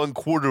pizza. He ate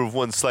 1/4 of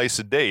one slice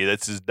a day.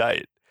 That's his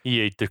diet. He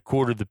ate the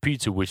quarter of the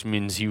pizza, which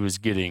means he was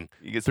getting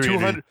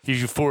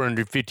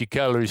 450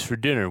 calories for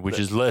dinner, which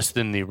is less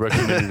than the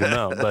recommended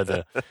amount by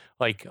the,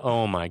 like,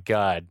 oh my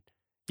God.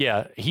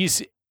 Yeah,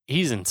 he's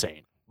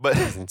insane.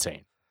 He's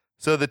insane.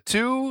 So the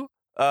two,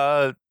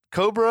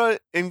 Cobra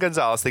and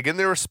Gonzalez, they get in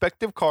their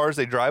respective cars,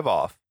 they drive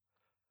off.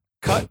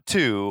 Cut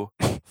to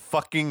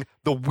fucking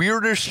the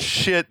weirdest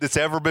shit that's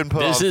ever been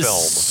put on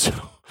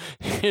film.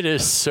 It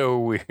is so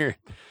weird.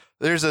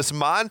 There's this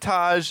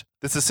montage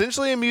that's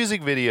essentially a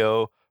music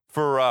video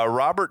for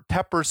Robert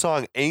Tepper's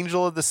song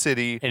Angel of the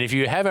City. And if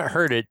you haven't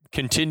heard it,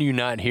 continue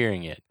not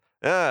hearing it.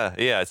 Yeah,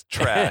 it's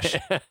trash.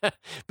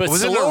 But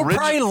Stallone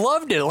probably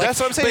loved it. Like, that's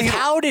what I'm saying. But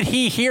how did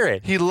he hear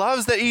it? He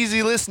loves the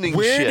easy listening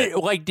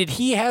shit. Did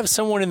he have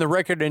someone in the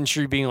record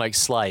industry being like,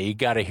 Sly, you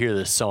got to hear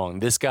this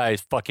song. This guy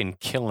is fucking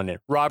killing it.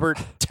 Robert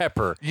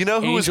Tepper. You know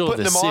who was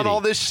putting him on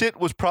all this shit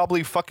was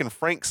probably fucking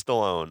Frank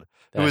Stallone.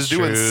 Who was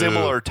doing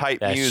similar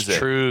type music. That's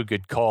true.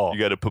 Good call. You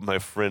got to put my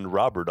friend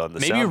Robert on the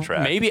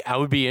soundtrack. Maybe I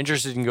would be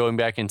interested in going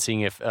back and seeing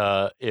if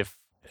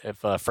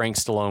Frank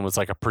Stallone was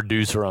like a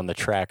producer on the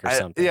track or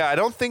something. I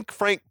don't think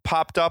Frank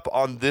popped up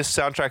on this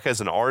soundtrack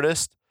as an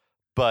artist,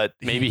 but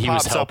maybe he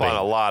pops was helping. up on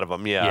a lot of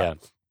them. Yeah.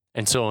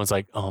 And someone's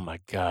like, "Oh my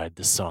God,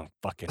 this song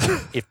fucking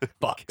it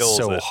fucks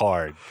so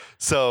hard."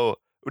 So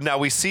now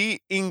we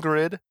see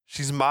Ingrid.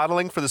 She's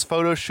modeling for this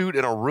photo shoot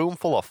in a room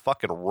full of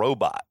fucking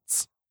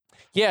robots.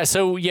 Yeah,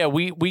 so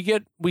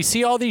we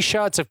see all these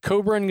shots of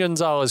Cobra and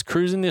Gonzalez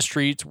cruising the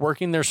streets,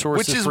 working their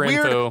sources for info.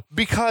 Which is weird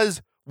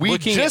because We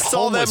just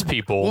saw them.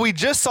 People. Well, we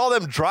just saw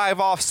them drive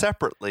off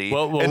separatly,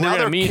 and now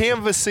they're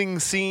canvassing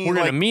scene. We're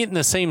gonna meet in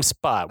the same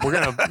spot. We're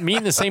gonna meet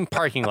in the same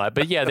parking lot.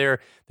 But yeah,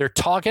 they're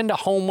talking to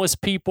homeless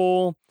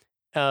people,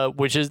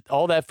 which is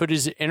all that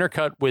footage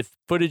intercut with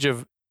footage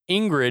of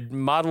Ingrid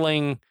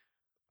modeling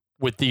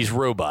with these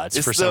robots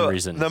for some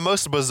reason. The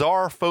most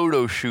bizarre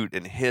photo shoot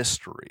in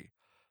history.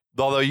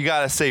 Although you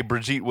gotta say,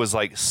 Brigitte was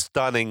like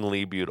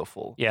stunningly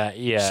beautiful.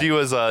 Yeah. She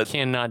was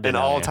an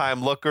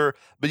all-time looker.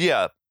 But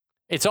yeah.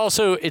 It's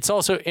also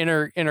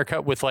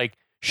intercut with like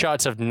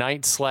shots of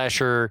Night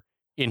Slasher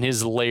in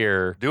his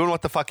lair doing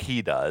what the fuck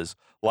he does,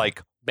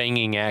 like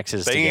banging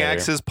axes,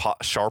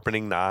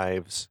 sharpening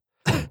knives.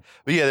 But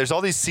yeah, there's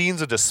all these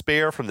scenes of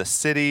despair from the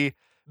city.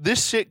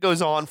 This shit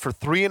goes on for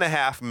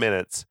 3.5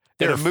 minutes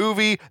in a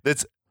movie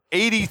that's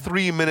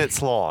 83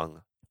 minutes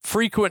long.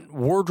 Frequent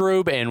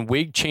wardrobe and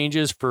wig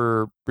changes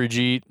for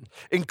Brigitte,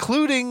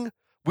 including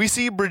we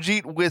see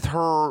Brigitte with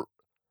her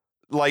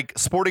like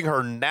sporting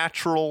her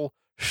natural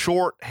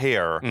short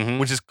hair,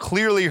 which is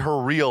clearly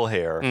her real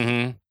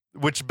hair,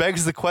 which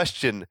begs the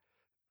question,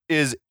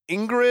 is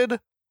Ingrid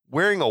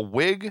wearing a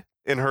wig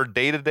in her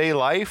day-to-day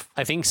life?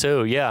 I think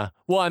so, yeah.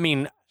 Well, I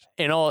mean,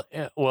 and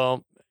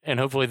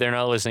hopefully they're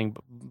not listening,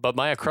 but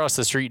my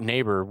across-the-street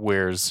neighbor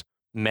wears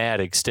mad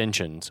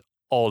extensions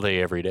all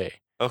day, every day.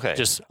 Okay.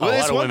 Just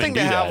it's one thing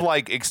to have,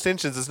 like,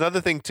 extensions. It's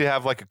another thing to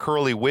have, like, a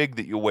curly wig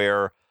that you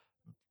wear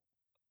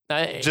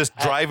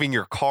driving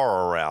your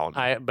car around.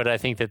 But I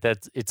think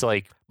it's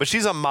like... But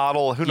she's a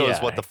model. Who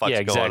knows what the fuck's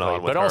going on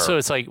with her. But also,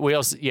 it's like,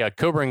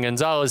 Cobra and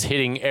Gonzalez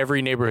hitting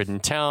every neighborhood in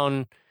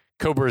town.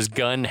 Cobra's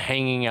gun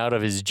hanging out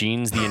of his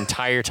jeans the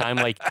entire time.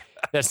 Like,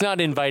 that's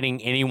not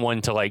inviting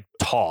anyone to, like,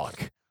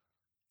 talk.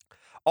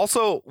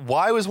 Also,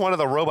 why was one of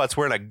the robots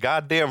wearing a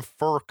goddamn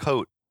fur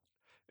coat?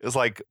 It was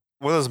like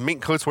one of those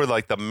mink coats where,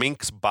 like, the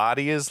mink's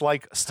body is,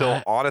 like,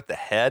 still on at the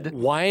head.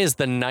 Why is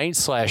the Night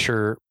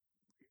Slasher...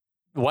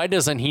 Why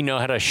doesn't he know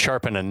how to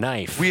sharpen a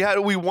knife?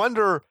 We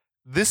wonder,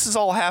 this is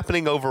all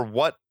happening over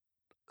what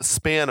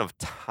span of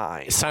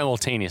time?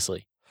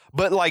 Simultaneously.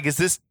 But, like, is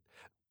this...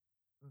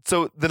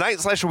 So, the Night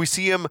Slasher, we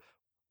see him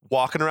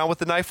walking around with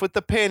the knife with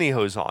the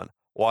pantyhose on,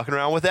 walking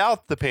around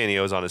without the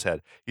pantyhose on his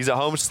head. He's at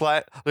home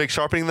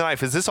sharpening the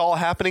knife. Is this all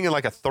happening in,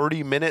 like, a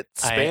 30-minute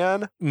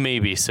span?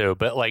 Maybe so,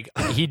 but, like,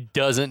 he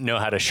doesn't know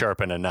how to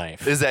sharpen a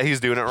knife. Is that he's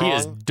doing it wrong? He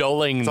is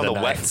dulling the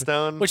knife.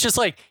 Whetstone? Which is,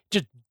 like,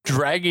 just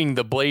dragging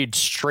the blade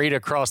straight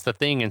across the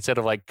thing instead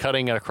of like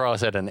cutting it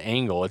across at an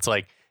angle. It's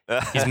like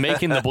he's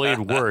making the blade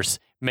worse.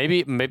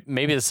 Maybe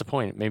that's the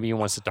point. Maybe he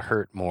wants it to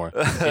hurt more.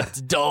 It's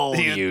dull,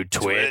 you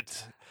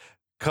twit.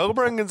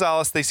 Cobra and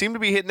Gonzalez, they seem to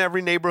be hitting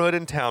every neighborhood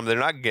in town. They're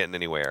not getting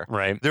anywhere.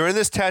 Right. They're in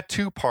this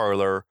tattoo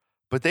parlor,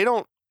 but they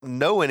don't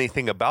know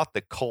anything about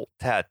the cult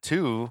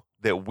tattoo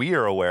that we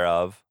are aware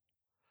of.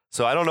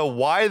 So I don't know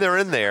why they're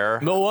in there.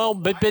 Well,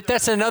 but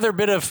that's another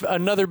bit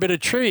of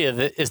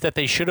trivia is that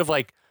they should have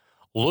like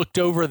looked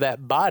over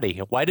that body.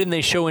 Why didn't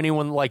they show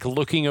anyone like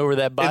looking over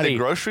that body in the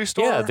grocery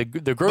store? Yeah,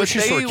 the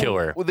grocery store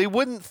killer. They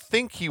wouldn't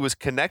think he was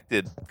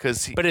connected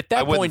because. But at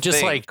that point,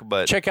 just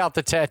check out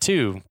the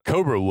tattoo.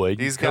 Cobra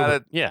would. He's got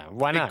it. Yeah,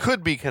 why not? It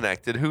could be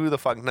connected. Who the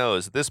fuck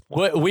knows at this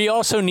point? We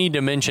also need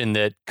to mention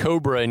that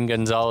Cobra and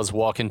Gonzalez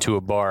walk into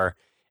a bar,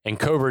 and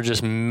Cobra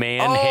just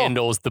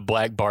manhandles the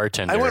black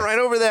bartender. I went right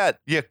over that.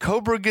 Yeah,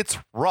 Cobra gets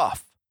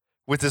rough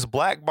with this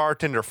black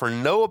bartender for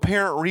no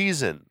apparent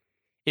reason.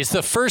 It's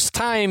the first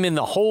time in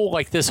the whole,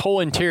 like, this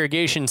whole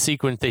interrogation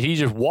sequence that he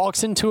just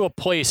walks into a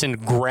place and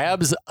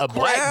grabs a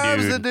black dude.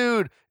 Grabs the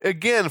dude.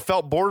 Again,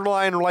 felt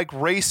borderline, like,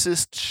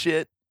 racist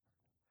shit.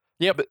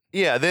 Yep. But,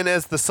 yeah, then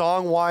as the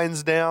song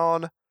winds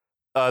down,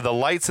 the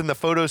lights in the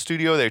photo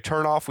studio, they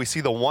turn off. We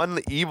see the one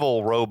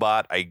evil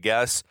robot, I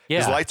guess. Yeah.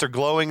 His lights are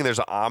glowing, and there's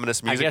an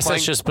ominous music I guess playing.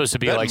 That's just supposed to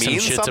be like some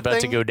shit's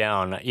about to go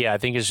down. Yeah, I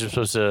think it's just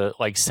supposed to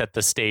like set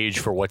the stage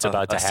for what's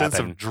about to happen. A sense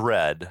of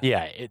dread.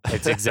 Yeah,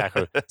 it's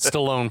exactly.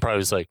 Stallone probably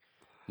was like,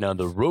 now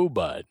the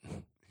robot.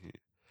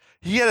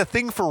 He had a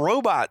thing for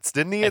robots,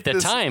 didn't he? At the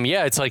time,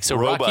 yeah. It's like, so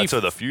robots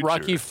are the future.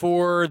 Rocky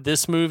IV,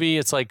 this movie,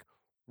 it's like,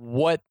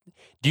 what?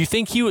 Do you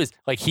think he was,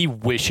 like, he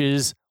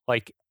wishes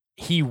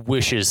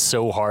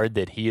so hard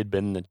that he had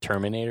been the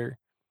Terminator?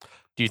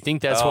 Do you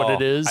think that's what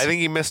it is? I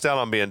think he missed out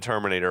on being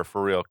Terminator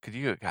for real.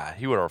 God,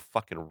 he would have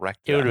fucking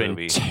wrecked that movie. It would have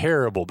been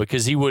terrible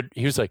because he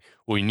was like,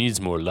 well, he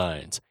needs more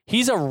lines.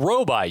 He's a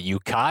robot, you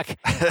cock.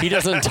 He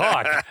doesn't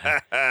talk.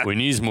 We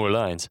need more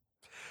lines.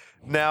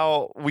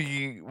 Now,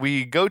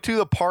 we go to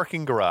the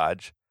parking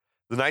garage.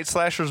 The Night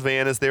Slasher's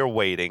van is there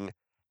waiting.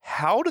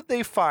 How did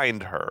they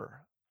find her?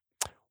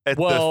 At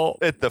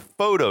the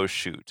photo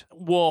shoot.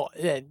 Well,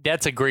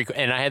 that's a great,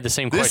 and I had the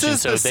same question.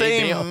 This is the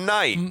same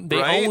night. They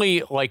right?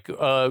 only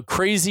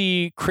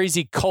crazy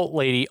cult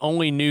lady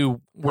only knew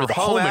where the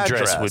home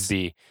address would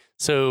be.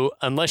 So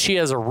unless she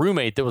has a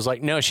roommate that was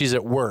like, no, she's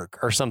at work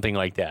or something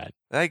like that.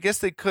 I guess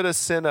they could have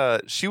sent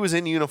she was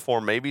in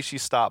uniform. Maybe she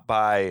stopped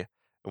by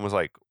and was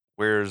like,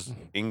 where's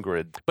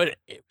Ingrid? But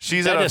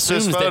she's at a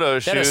photo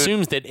shoot. That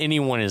assumes that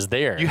anyone is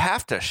there. You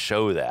have to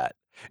show that.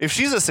 If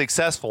she's a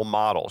successful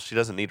model, she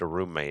doesn't need a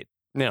roommate.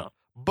 No.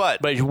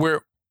 But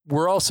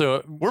we're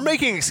also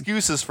making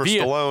excuses for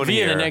Stallone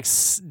via here.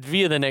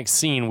 Via the next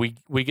scene,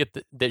 we get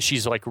that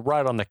she's like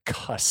right on the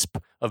cusp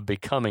of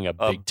becoming a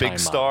big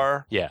star.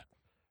 Model. Yeah.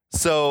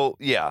 So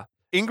yeah,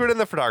 Ingrid and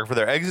the photographer,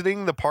 they're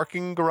exiting the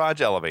parking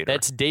garage elevator.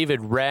 That's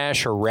David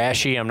Rash or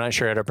Rashy. I'm not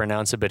sure how to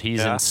pronounce it, but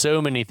he's in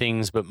so many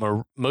things. But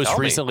most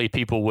recently,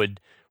 people would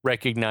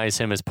recognize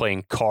him as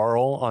playing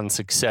Carl on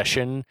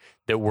Succession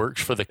that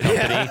works for the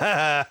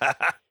company.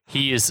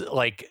 He is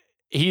like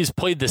he's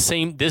played the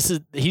same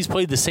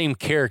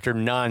character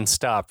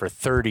nonstop for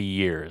 30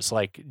 years.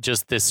 Like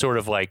just this sort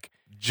of like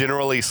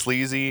generally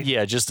sleazy.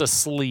 Yeah, just a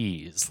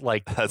sleaze.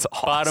 Like that's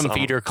awesome. Bottom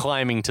feeder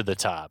climbing to the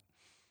top.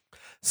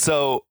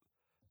 So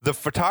the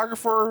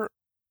photographer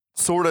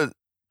sort of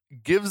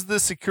gives the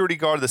security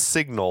guard the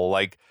signal,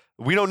 like,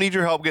 we don't need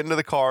your help getting to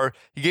the car.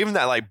 He gave him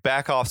that, like,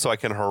 back off so I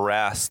can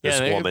harass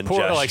this woman poor,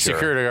 gesture. Like,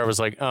 security guard was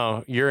like,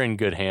 oh, you're in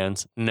good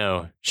hands.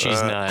 No,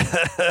 she's not.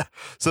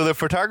 So the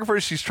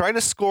photographer, she's trying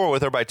to score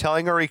with her by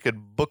telling her he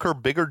could book her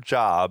bigger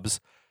jobs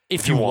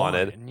if you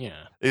wanted. Yeah.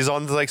 He's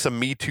on, like, some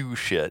Me Too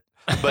shit.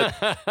 But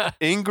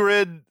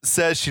Ingrid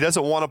says she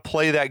doesn't want to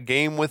play that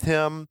game with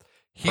him.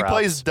 He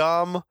plays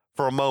dumb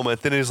for a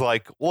moment, then he's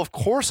like, well, of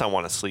course I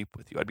want to sleep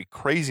with you. I'd be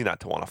crazy not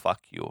to want to fuck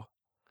you.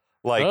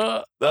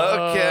 Like,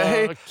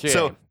 okay.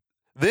 So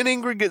then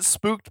Ingrid gets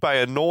spooked by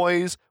a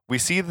noise. We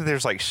see that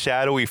there's like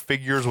shadowy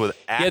figures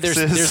with axes.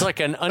 Yeah, there's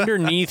like an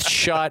underneath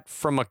shot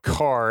from a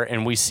car,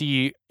 and we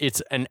see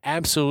it's an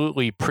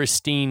absolutely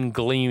pristine,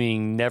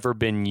 gleaming, never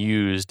been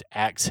used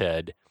axe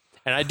head.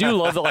 And I do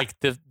love that, like,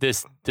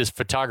 this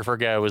photographer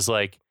guy was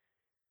like,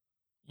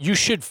 you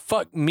should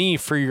fuck me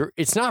for your,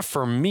 it's not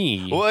for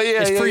me. Well,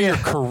 yeah, it's for your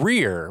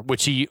career,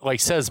 which he like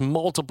says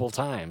multiple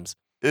times.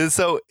 And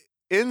so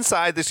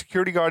inside, the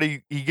security guard,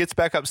 he gets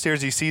back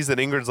upstairs. He sees that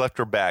Ingrid's left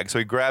her bag. So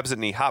he grabs it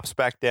and he hops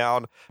back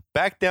down.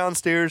 Back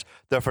downstairs,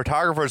 the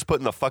photographer is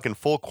putting the fucking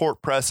full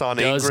court press on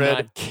Ingrid. Does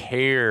not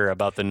care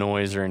about the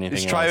noise or anything.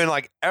 He's trying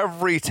like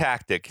every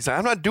tactic. He's like,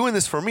 I'm not doing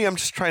this for me. I'm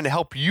just trying to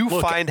help you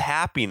find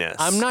happiness.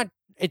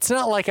 It's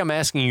not like I'm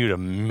asking you to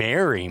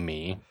marry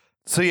me.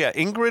 So yeah,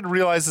 Ingrid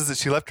realizes that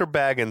she left her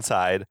bag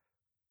inside.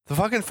 The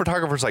fucking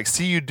photographer's like,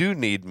 see, you do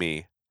need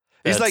me.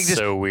 He's like, just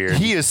so weird.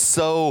 He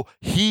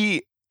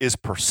is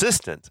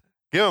persistent.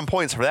 Give him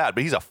points for that,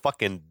 but he's a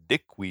fucking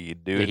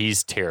dickweed, dude. Yeah,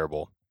 he's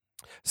terrible.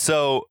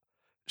 So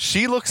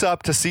she looks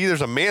up to see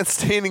there's a man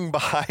standing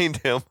behind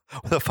him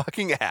with a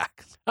fucking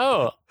axe.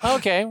 Oh,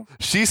 okay.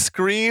 She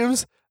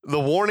screams. The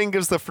warning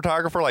gives the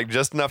photographer like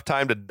just enough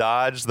time to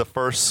dodge the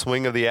first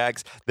swing of the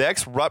axe. The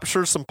axe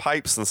ruptures some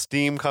pipes and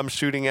steam comes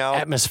shooting out.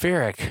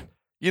 Atmospheric.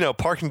 You know,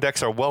 parking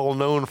decks are well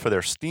known for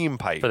their steam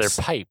pipes. For their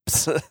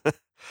pipes.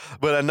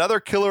 But another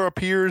killer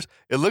appears.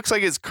 It looks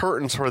like it's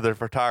curtains for the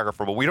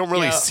photographer, but we don't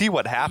really see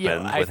what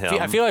happened with him.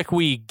 I feel like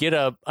we get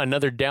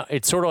another down.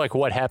 It's sort of like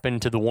what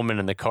happened to the woman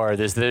in the car.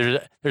 There's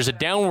a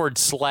downward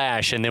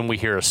slash, and then we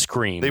hear a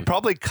scream. They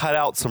probably cut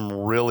out some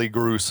really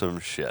gruesome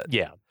shit.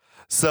 Yeah.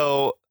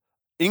 So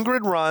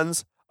Ingrid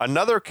runs.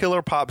 Another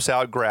killer pops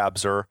out,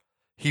 grabs her.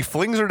 He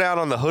flings her down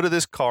on the hood of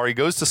this car. He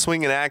goes to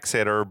swing an axe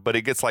at her, but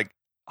it gets like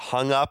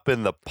hung up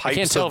in the pipes. I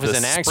can't tell if it's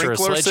an axe or a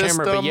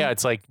sledgehammer, but yeah,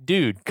 it's like,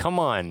 dude, come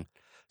on.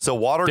 So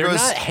water They're goes.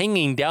 not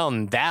hanging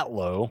down that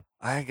low.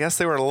 I guess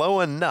they were low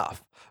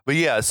enough. But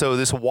yeah, so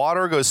this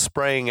water goes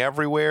spraying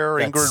everywhere.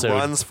 Ingrid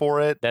runs for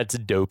it. That's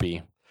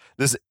dopey.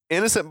 This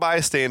innocent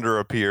bystander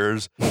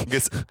appears,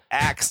 gets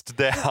axed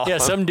down. Yeah,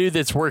 some dude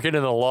that's working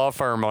in a law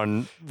firm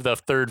on the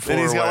third floor.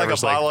 Then he's got like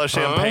a bottle of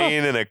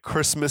champagne and a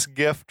Christmas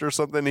gift or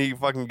something. He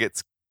fucking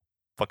gets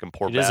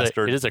poor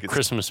bastard. It is a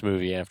Christmas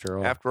movie after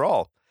all. After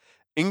all.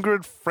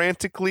 Ingrid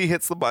frantically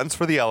hits the buttons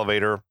for the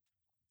elevator.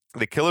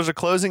 The killers are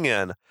closing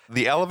in.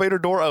 The elevator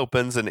door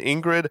opens and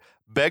Ingrid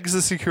begs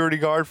the security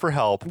guard for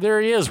help.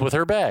 There he is with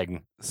her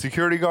bag.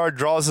 Security guard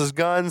draws his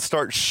gun,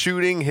 starts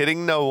shooting,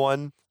 hitting no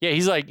one. Yeah,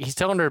 he's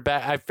telling her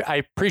back. I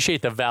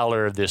appreciate the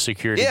valor of the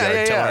security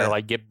guard telling her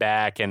like get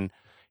back, and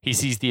he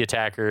sees the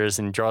attackers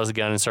and draws a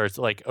gun and starts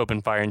like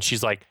open fire, and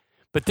she's like,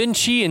 but then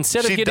she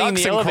instead of getting in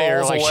the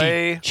elevator,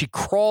 like she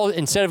crawls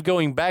instead of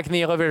going back in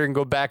the elevator and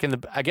go back in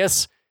the, I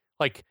guess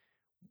like.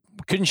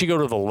 Couldn't she go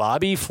to the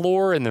lobby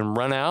floor and then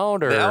run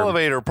out? Or the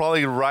elevator,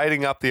 probably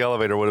riding up the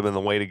elevator would have been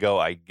the way to go,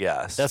 I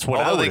guess. That's what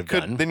I would have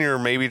done. Then you're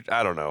maybe,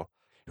 I don't know.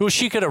 Well,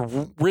 she could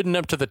have ridden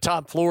up to the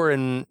top floor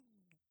and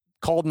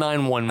called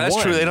 911.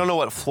 That's true. They don't know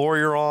what floor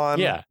you're on.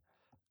 Yeah.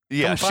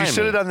 Yeah, she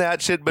should have done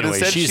that shit, but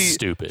instead she's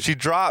stupid.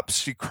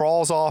 She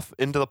crawls off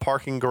into the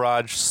parking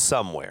garage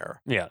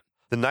somewhere. Yeah.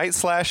 The night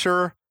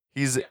slasher,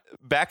 he's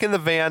back in the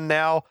van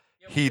now.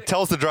 He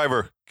tells the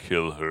driver,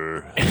 kill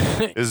her.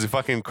 Is a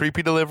fucking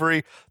creepy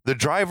delivery. The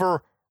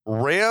driver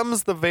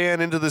rams the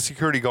van into the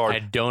security guard. I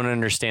don't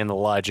understand the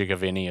logic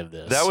of any of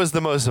this. That was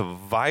the most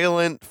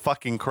violent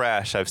fucking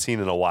crash I've seen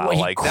in a while.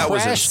 Well, that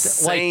was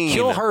insane. Like,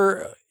 kill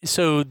her.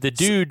 So the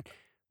dude...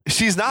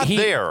 She's not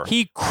there.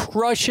 He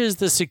crushes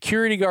the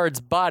security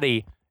guard's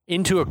body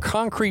into a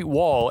concrete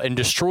wall and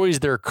destroys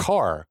their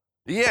car.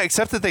 Yeah,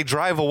 except that they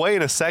drive away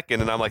in a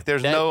second, and I'm like,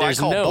 there's no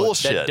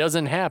bullshit. That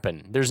doesn't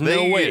happen. There's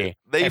no way.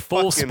 They at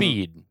full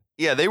speed.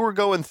 Yeah, they were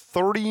going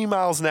 30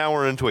 miles an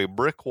hour into a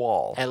brick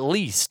wall. At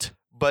least.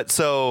 But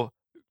so,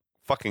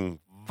 fucking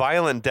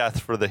violent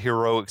death for the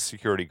heroic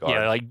security guard.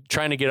 Yeah, like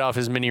trying to get off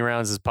as many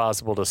rounds as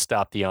possible to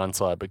stop the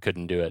onslaught, but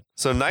couldn't do it.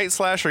 So Night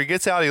Slasher, he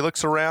gets out, he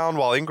looks around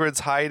while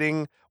Ingrid's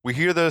hiding. We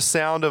hear the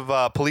sound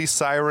of police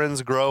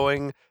sirens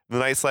growing. The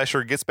Night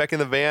Slasher gets back in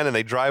the van and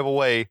they drive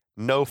away.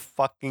 No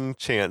fucking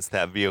chance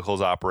that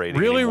vehicle's operating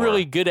anymore.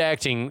 Really good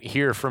acting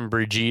here from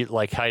Brigitte,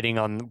 like hiding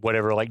on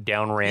whatever like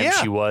down ramp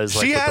she was.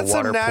 Like, she with had the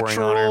water some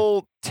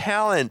natural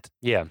talent.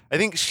 Yeah. I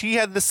think she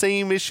had the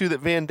same issue that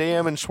Van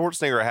Damme and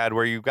Schwarzenegger had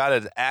where you got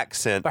an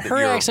accent. But her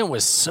accent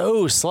was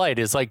so slight.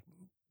 It's like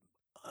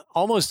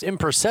almost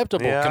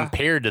imperceptible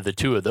compared to the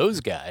two of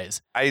those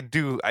guys. I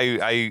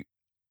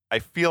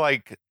feel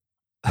like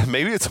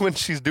maybe it's when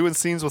she's doing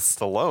scenes with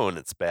Stallone.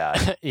 It's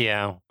bad.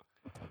 Yeah.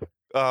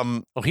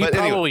 He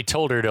probably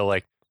told her to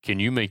like, can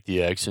you make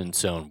the accent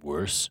sound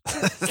worse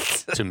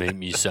to make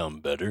me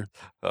sound better?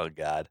 Oh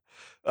God.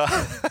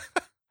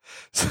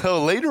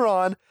 So later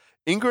on,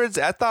 Ingrid's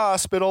at the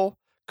hospital.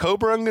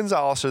 Cobra and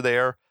Gonzalez are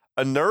there.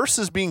 A nurse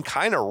is being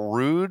kind of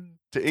rude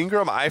to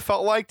Ingram. I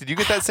felt like. Did you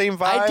get that same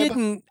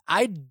vibe?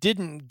 I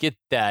didn't get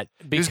that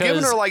because he was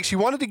giving her like she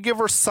wanted to give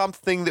her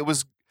something that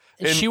was.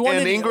 And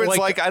Ingrid's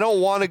like, I don't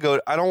want to go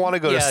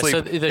to sleep.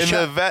 So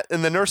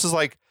the nurse is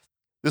like,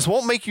 this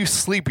won't make you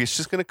sleepy. It's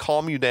just going to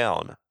calm you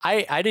down.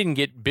 I didn't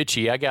get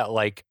bitchy. I got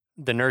like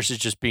the nurse is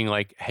just being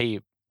like,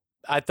 hey,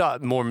 I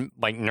thought more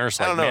like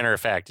nurse like matter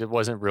of fact. It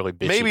wasn't really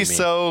bitchy. Maybe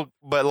so,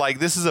 but like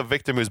this is a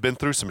victim who's been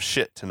through some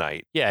shit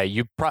tonight. Yeah,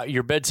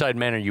 your bedside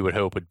manner you would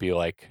hope would be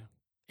like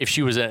if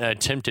she was an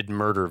attempted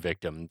murder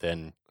victim,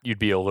 then you'd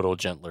be a little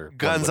gentler.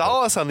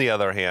 Gonzalez, on the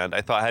other hand,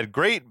 I thought had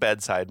great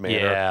bedside manner.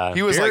 Yeah,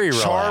 he was like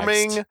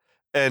charming, relaxed.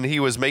 And he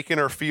was making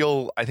her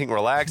feel, I think,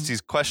 relaxed.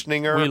 He's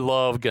questioning her. We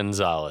love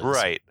Gonzalez,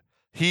 right?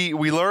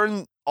 We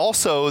learn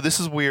also. This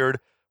is weird.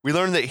 We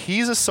learn that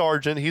he's a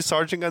sergeant. He's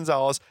Sergeant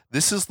Gonzalez.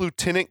 This is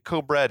Lieutenant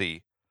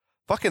Cobretti.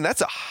 Fucking,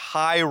 that's a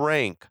high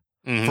rank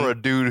for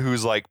a dude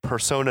who's like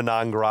persona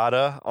non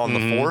grata on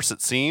the force.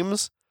 It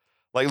seems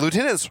like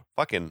lieutenant's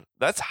fucking.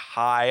 That's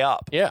high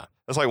up. Yeah.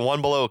 That's like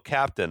one below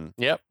captain.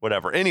 Yep.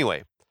 Whatever.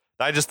 Anyway,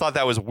 I just thought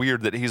that was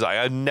weird that he's like,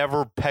 I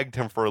never pegged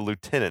him for a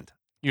lieutenant.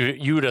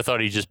 You would have thought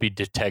he'd just be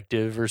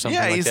detective or something.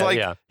 Yeah, he's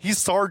he's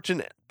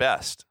sergeant at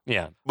best.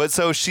 Yeah. But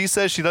so she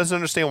says she doesn't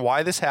understand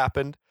why this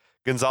happened.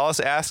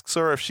 Gonzalez asks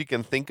her if she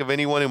can think of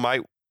anyone who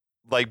might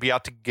like be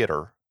out to get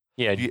her.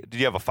 Yeah. Did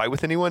you have a fight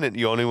with anyone? And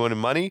you owe anyone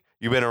money?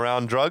 You've been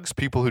around drugs?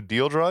 People who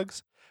deal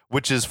drugs?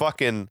 Which is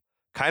fucking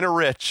kind of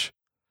rich.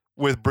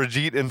 With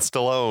Brigitte and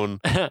Stallone,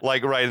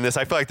 like writing this,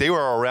 I feel like they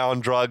were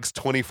around drugs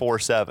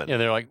 24/7. Yeah,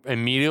 they're like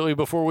immediately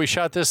before we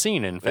shot this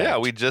scene. In fact, yeah,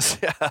 we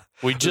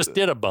just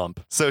did a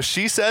bump. So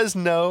she says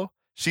no.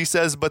 She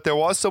says, but there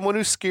was someone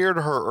who scared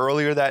her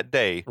earlier that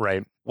day.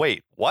 Right.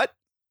 Wait, what?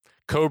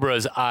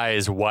 Cobra's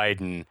eyes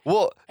widen.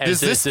 Well, is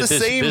this the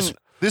same?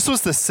 This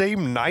was the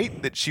same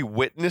night that she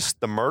witnessed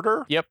the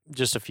murder? Yep,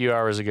 just a few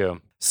hours ago.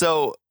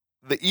 So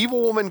the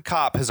evil woman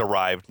cop has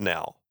arrived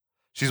now.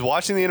 She's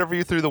watching the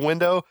interview through the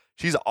window.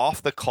 She's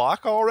off the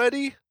clock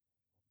already.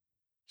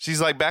 She's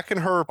like back in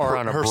her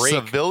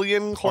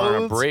civilian clothes. Or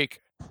on a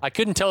break. I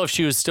couldn't tell if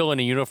she was still in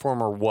a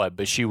uniform or what,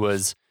 but she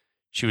was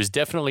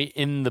definitely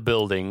in the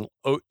building,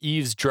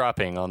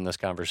 eavesdropping on this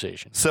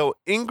conversation. So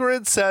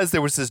Ingrid says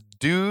there was this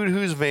dude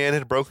whose van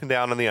had broken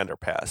down on the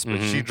underpass,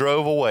 but she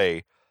drove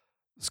away.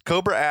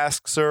 Cobra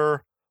asks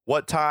her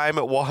what time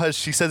it was.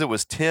 She says it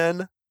was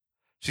 10.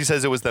 She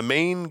says it was the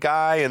main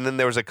guy, and then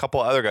there was a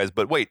couple other guys.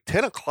 But wait,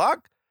 10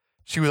 o'clock?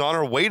 She was on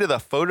her way to the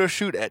photo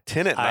shoot at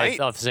 10 at night? I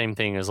thought the same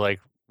thing. Is like,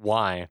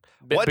 why?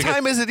 What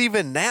time is it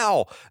even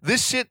now?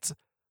 This shit's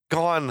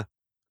gone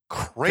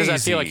crazy. Because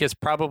I feel like it's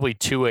probably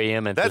 2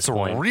 a.m. at this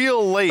point. That's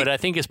real late. But I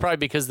think it's probably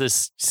because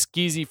this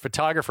skeezy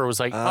photographer was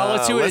like,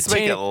 let's do it at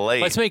 10. Make it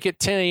late. Let's make it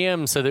 10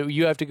 a.m. so that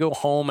you have to go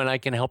home and I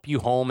can help you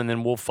home and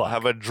then we'll fuck.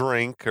 Have a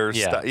drink or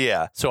stuff.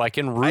 Yeah. So I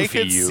can roofie you. I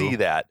could see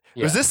that.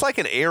 Yeah. Was this like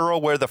an era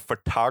where the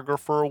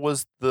photographer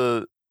was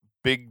the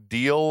big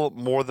deal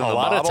more than the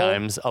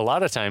model? A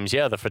lot of times,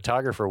 yeah, the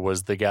photographer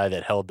was the guy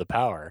that held the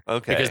power.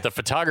 Okay. Because the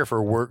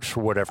photographer works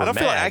for whatever I don't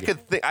mag. feel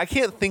like I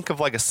can't think of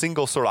like a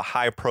single sort of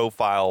high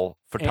profile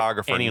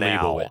photographer Annie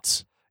now.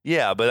 Leibovitz.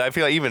 Yeah, but I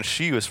feel like even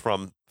she was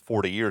from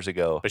 40 years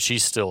ago. But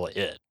she's still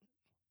it.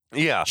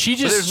 Yeah.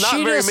 There's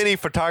not very many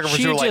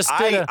photographers who are like,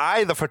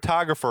 I, the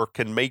photographer,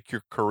 can make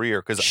your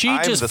career because I'm the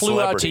celebrity. She just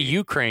flew out to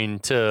Ukraine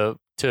to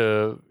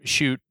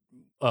shoot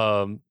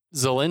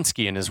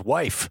Zelensky and his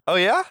wife. Oh,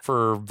 yeah?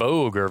 For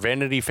Vogue or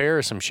Vanity Fair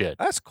or some shit.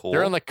 That's cool.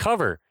 They're on the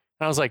cover.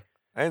 And I was like,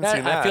 I didn't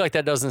see that. I feel like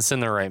that doesn't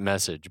send the right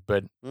message,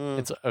 but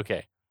it's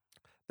okay.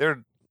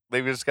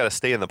 They've just got to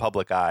stay in the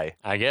public eye.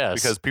 I guess.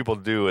 Because people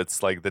do.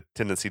 It's like the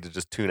tendency to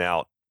just tune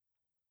out.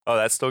 Oh,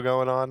 that's still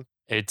going on?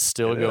 It's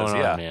still going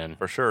on, man.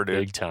 For sure, dude.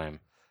 Big time.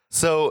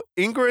 So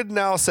Ingrid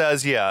now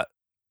says,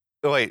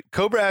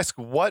 Cobra asks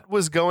what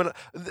was going on.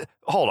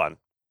 Hold on.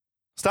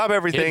 Stop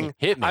everything.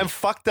 Hit me. I'm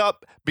fucked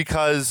up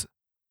because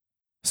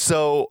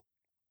so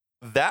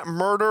that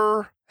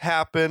murder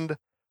happened,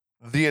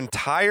 the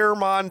entire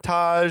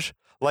montage,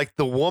 like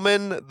the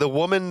woman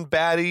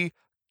baddie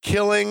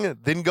killing,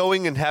 then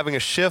going and having a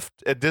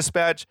shift at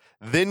dispatch,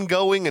 then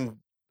going and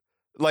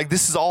like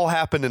this has all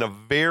happened in a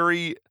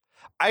very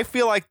I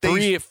feel like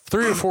three or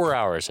 4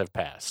 hours have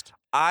passed.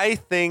 I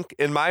think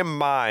in my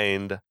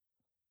mind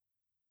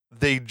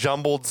they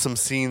jumbled some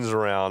scenes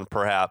around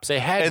perhaps. They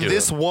had and to.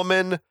 This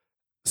woman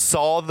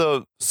saw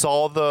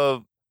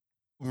the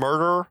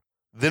murder,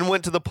 then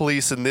went to the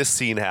police and this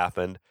scene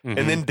happened. Mm-hmm.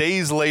 And then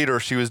days later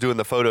she was doing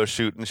the photo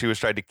shoot and she was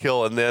tried to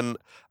kill, and then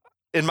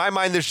in my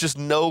mind there's just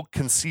no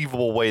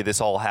conceivable way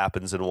this all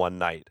happens in one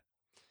night.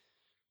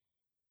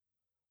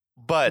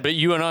 But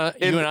you and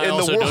I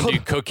also don't do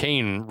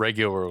cocaine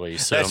regularly.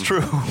 So that's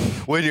true.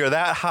 When you're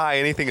that high,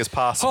 anything is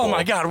possible. Oh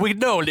my God, we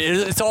know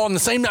it's all in the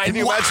same night. Can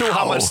you imagine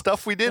how much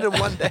stuff we did in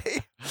one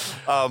day?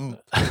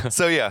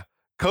 So yeah,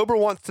 Cobra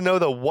wants to know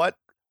what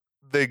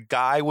the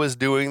guy was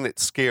doing that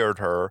scared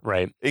her.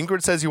 Right.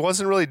 Ingrid says he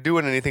wasn't really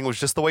doing anything. It was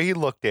just the way he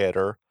looked at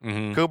her.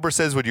 Mm-hmm. Cobra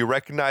says, would you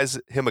recognize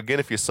him again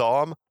if you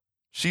saw him?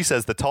 She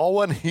says, the tall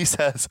one? He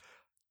says,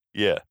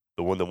 yeah,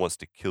 the one that wants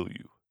to kill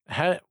you.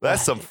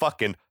 That's some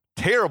fucking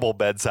terrible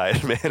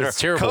bedside manner. It's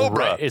terrible,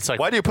 Cobra, right? It's like,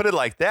 why do you put it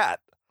like that?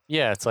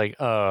 Yeah, it's like,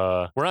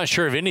 we're not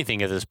sure of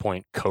anything at this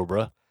point,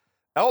 Cobra.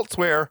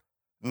 Elsewhere,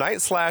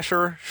 Night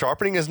Slasher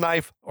sharpening his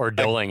knife or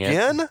dulling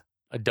again?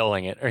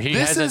 Dulling it. Or he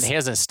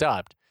hasn't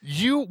stopped.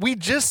 We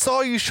just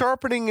saw you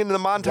sharpening in the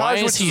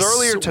montage, which is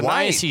earlier tonight.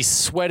 Why is he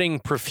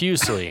sweating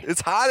profusely? It's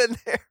hot in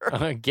there.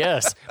 I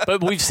guess.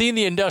 But we've seen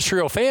the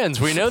industrial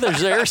fans. We know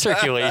there's air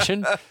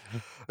circulation.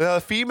 The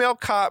female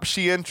cop,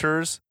 she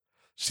enters.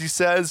 She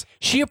says...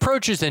 She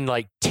approaches and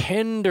like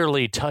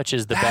tenderly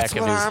touches the back of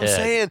his head. That's what I'm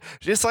saying.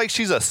 Just like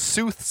she's a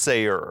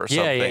soothsayer or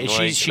something. Yeah.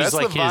 She's that's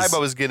like the vibe I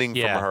was getting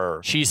from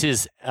her. She's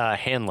his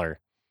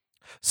handler.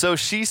 So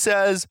she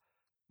says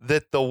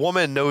that the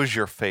woman knows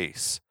your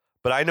face.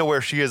 But I know where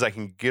she is. I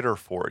can get her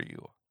for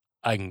you.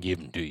 I can give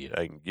him to you.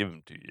 I can give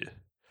him to you.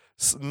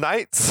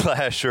 Night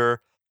Slasher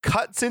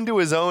cuts into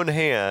his own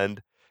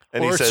hand.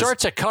 And or he says,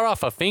 starts to cut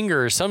off a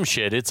finger or some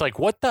shit. It's like,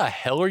 what the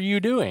hell are you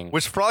doing?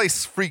 Which probably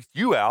freaked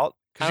you out.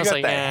 I was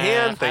like,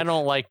 hand thing. I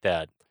don't like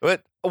that.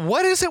 But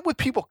what is it with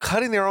people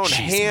cutting their own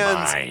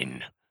hands? She's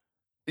mine.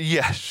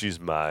 Yeah, she's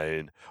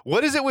mine.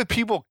 What is it with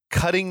people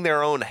cutting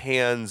their own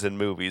hands in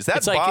movies?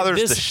 That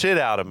bothers the shit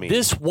out of me.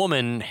 This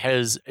woman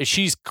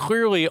she's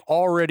clearly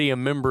already a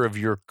member of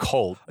your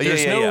cult.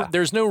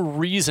 There's no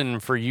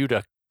reason for you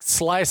to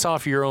slice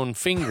off your own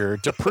finger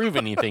to prove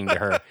anything to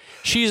her.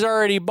 She's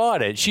already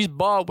bought it. She's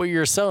bought what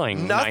you're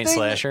selling, Night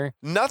Slasher.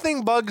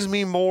 Nothing bugs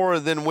me more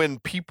than when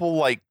people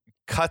like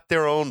cut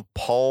their own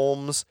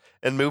palms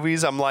in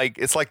movies. I'm like,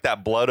 it's like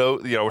that blood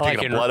oath, we're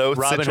taking a blood oath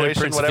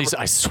situation, whatever.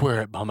 I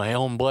swear it by my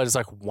own blood. It's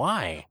like,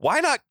 why? Why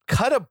not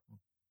cut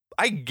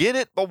I get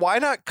it, but why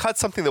not cut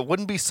something that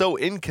wouldn't be so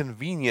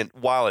inconvenient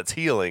while it's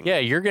healing? Yeah,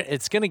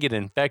 it's gonna get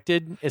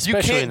infected,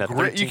 especially in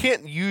the you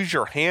can't use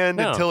your hand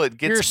until it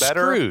gets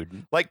better.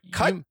 Screwed. Like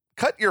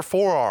cut your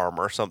forearm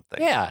or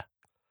something. Yeah.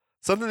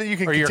 Something that you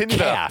can or continue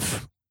your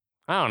calf.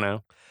 I don't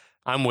know.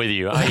 I'm with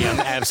you. I am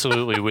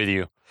absolutely with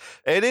you.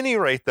 At any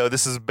rate, though,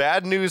 this is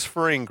bad news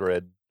for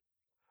Ingrid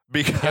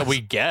because we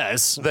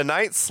guess the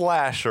Night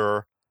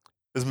Slasher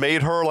has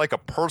made her like a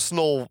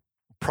personal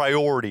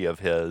priority of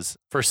his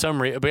for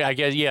some reason. But I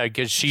guess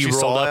because she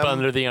rolled up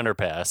under the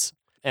underpass,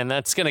 and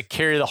that's going to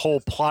carry the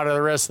whole plot of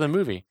the rest of the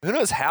movie. Who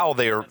knows how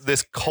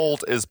this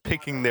cult is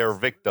picking their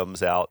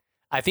victims out?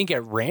 I think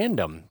at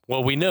random.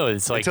 Well, we know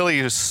it's like until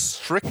he was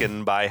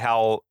stricken by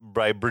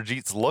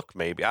Brigitte's look.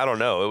 Maybe I don't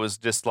know. It was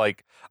just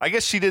like I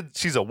guess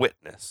she's a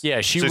witness. Yeah,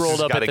 she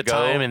rolled up at the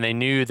time, and they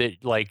knew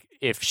that like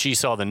if she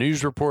saw the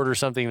news report or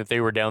something that they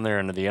were down there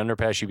under the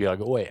underpass, she'd be like,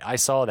 "Oh wait, I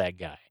saw that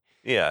guy."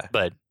 Yeah,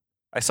 but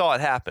I saw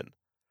it happen.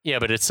 Yeah,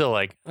 but it's still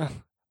like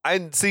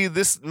I see.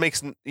 This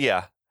makes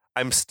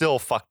I'm still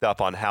fucked up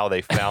on how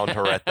they found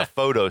her at the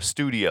photo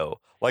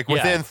studio. Like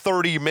within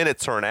 30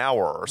 minutes or an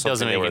hour or something.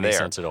 Doesn't make any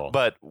sense at all.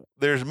 But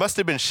there must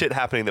have been shit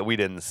happening that we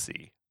didn't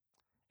see.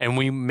 And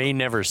we may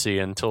never see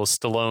until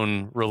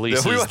Stallone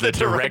releases the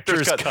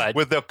director's cut.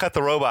 They'll cut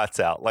the robots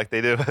out like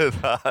they did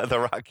with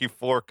the Rocky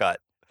IV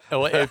cut.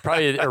 It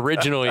probably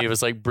originally it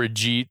was like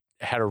Brigitte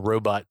had a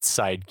robot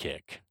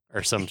sidekick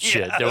or some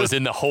shit that was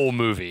in the whole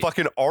movie.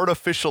 Fucking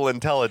artificial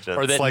intelligence.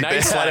 Or that like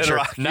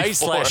Night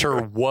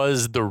Slasher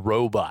was the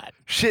robot.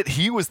 Shit,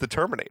 he was the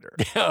Terminator.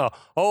 Yeah.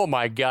 Oh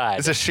my God.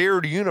 It's a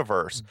shared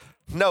universe.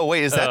 No,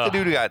 wait, is that the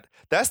dude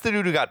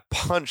who got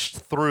punched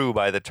through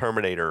by the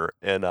Terminator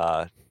in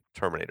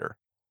Terminator?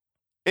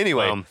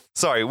 Anyway,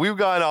 sorry, we've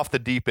gone off the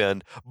deep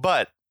end,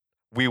 but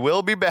we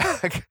will be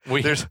back.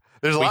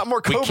 There's a lot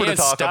more Cobra to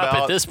talk about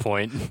at this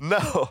point.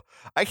 No,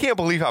 I can't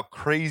believe how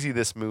crazy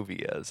this movie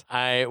is.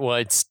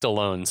 It's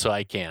Stallone, so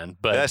I can.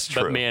 But that's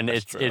true. But man,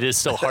 it is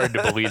so hard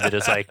to believe that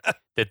it's like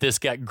that this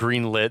got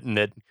greenlit and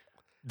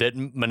that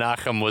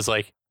Menachem was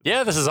like,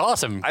 Yeah, this is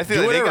awesome. I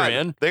feel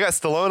like they got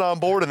Stallone on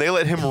board and they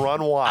let him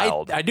run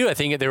wild. I do. I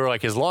think they were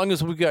like, as long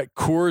as we got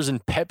Coors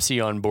and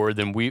Pepsi on board,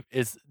 then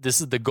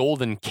this is the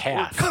golden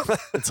calf.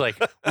 It's like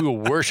we will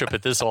worship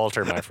at this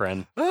altar, my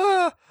friend.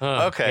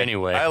 Okay.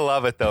 Anyway, I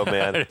love it though,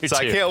 man. So too.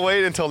 I can't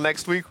wait until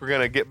next week. We're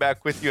gonna get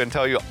back with you and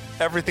tell you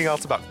everything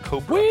else about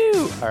Cobra.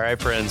 Woo! All right,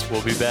 friends,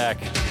 we'll be back.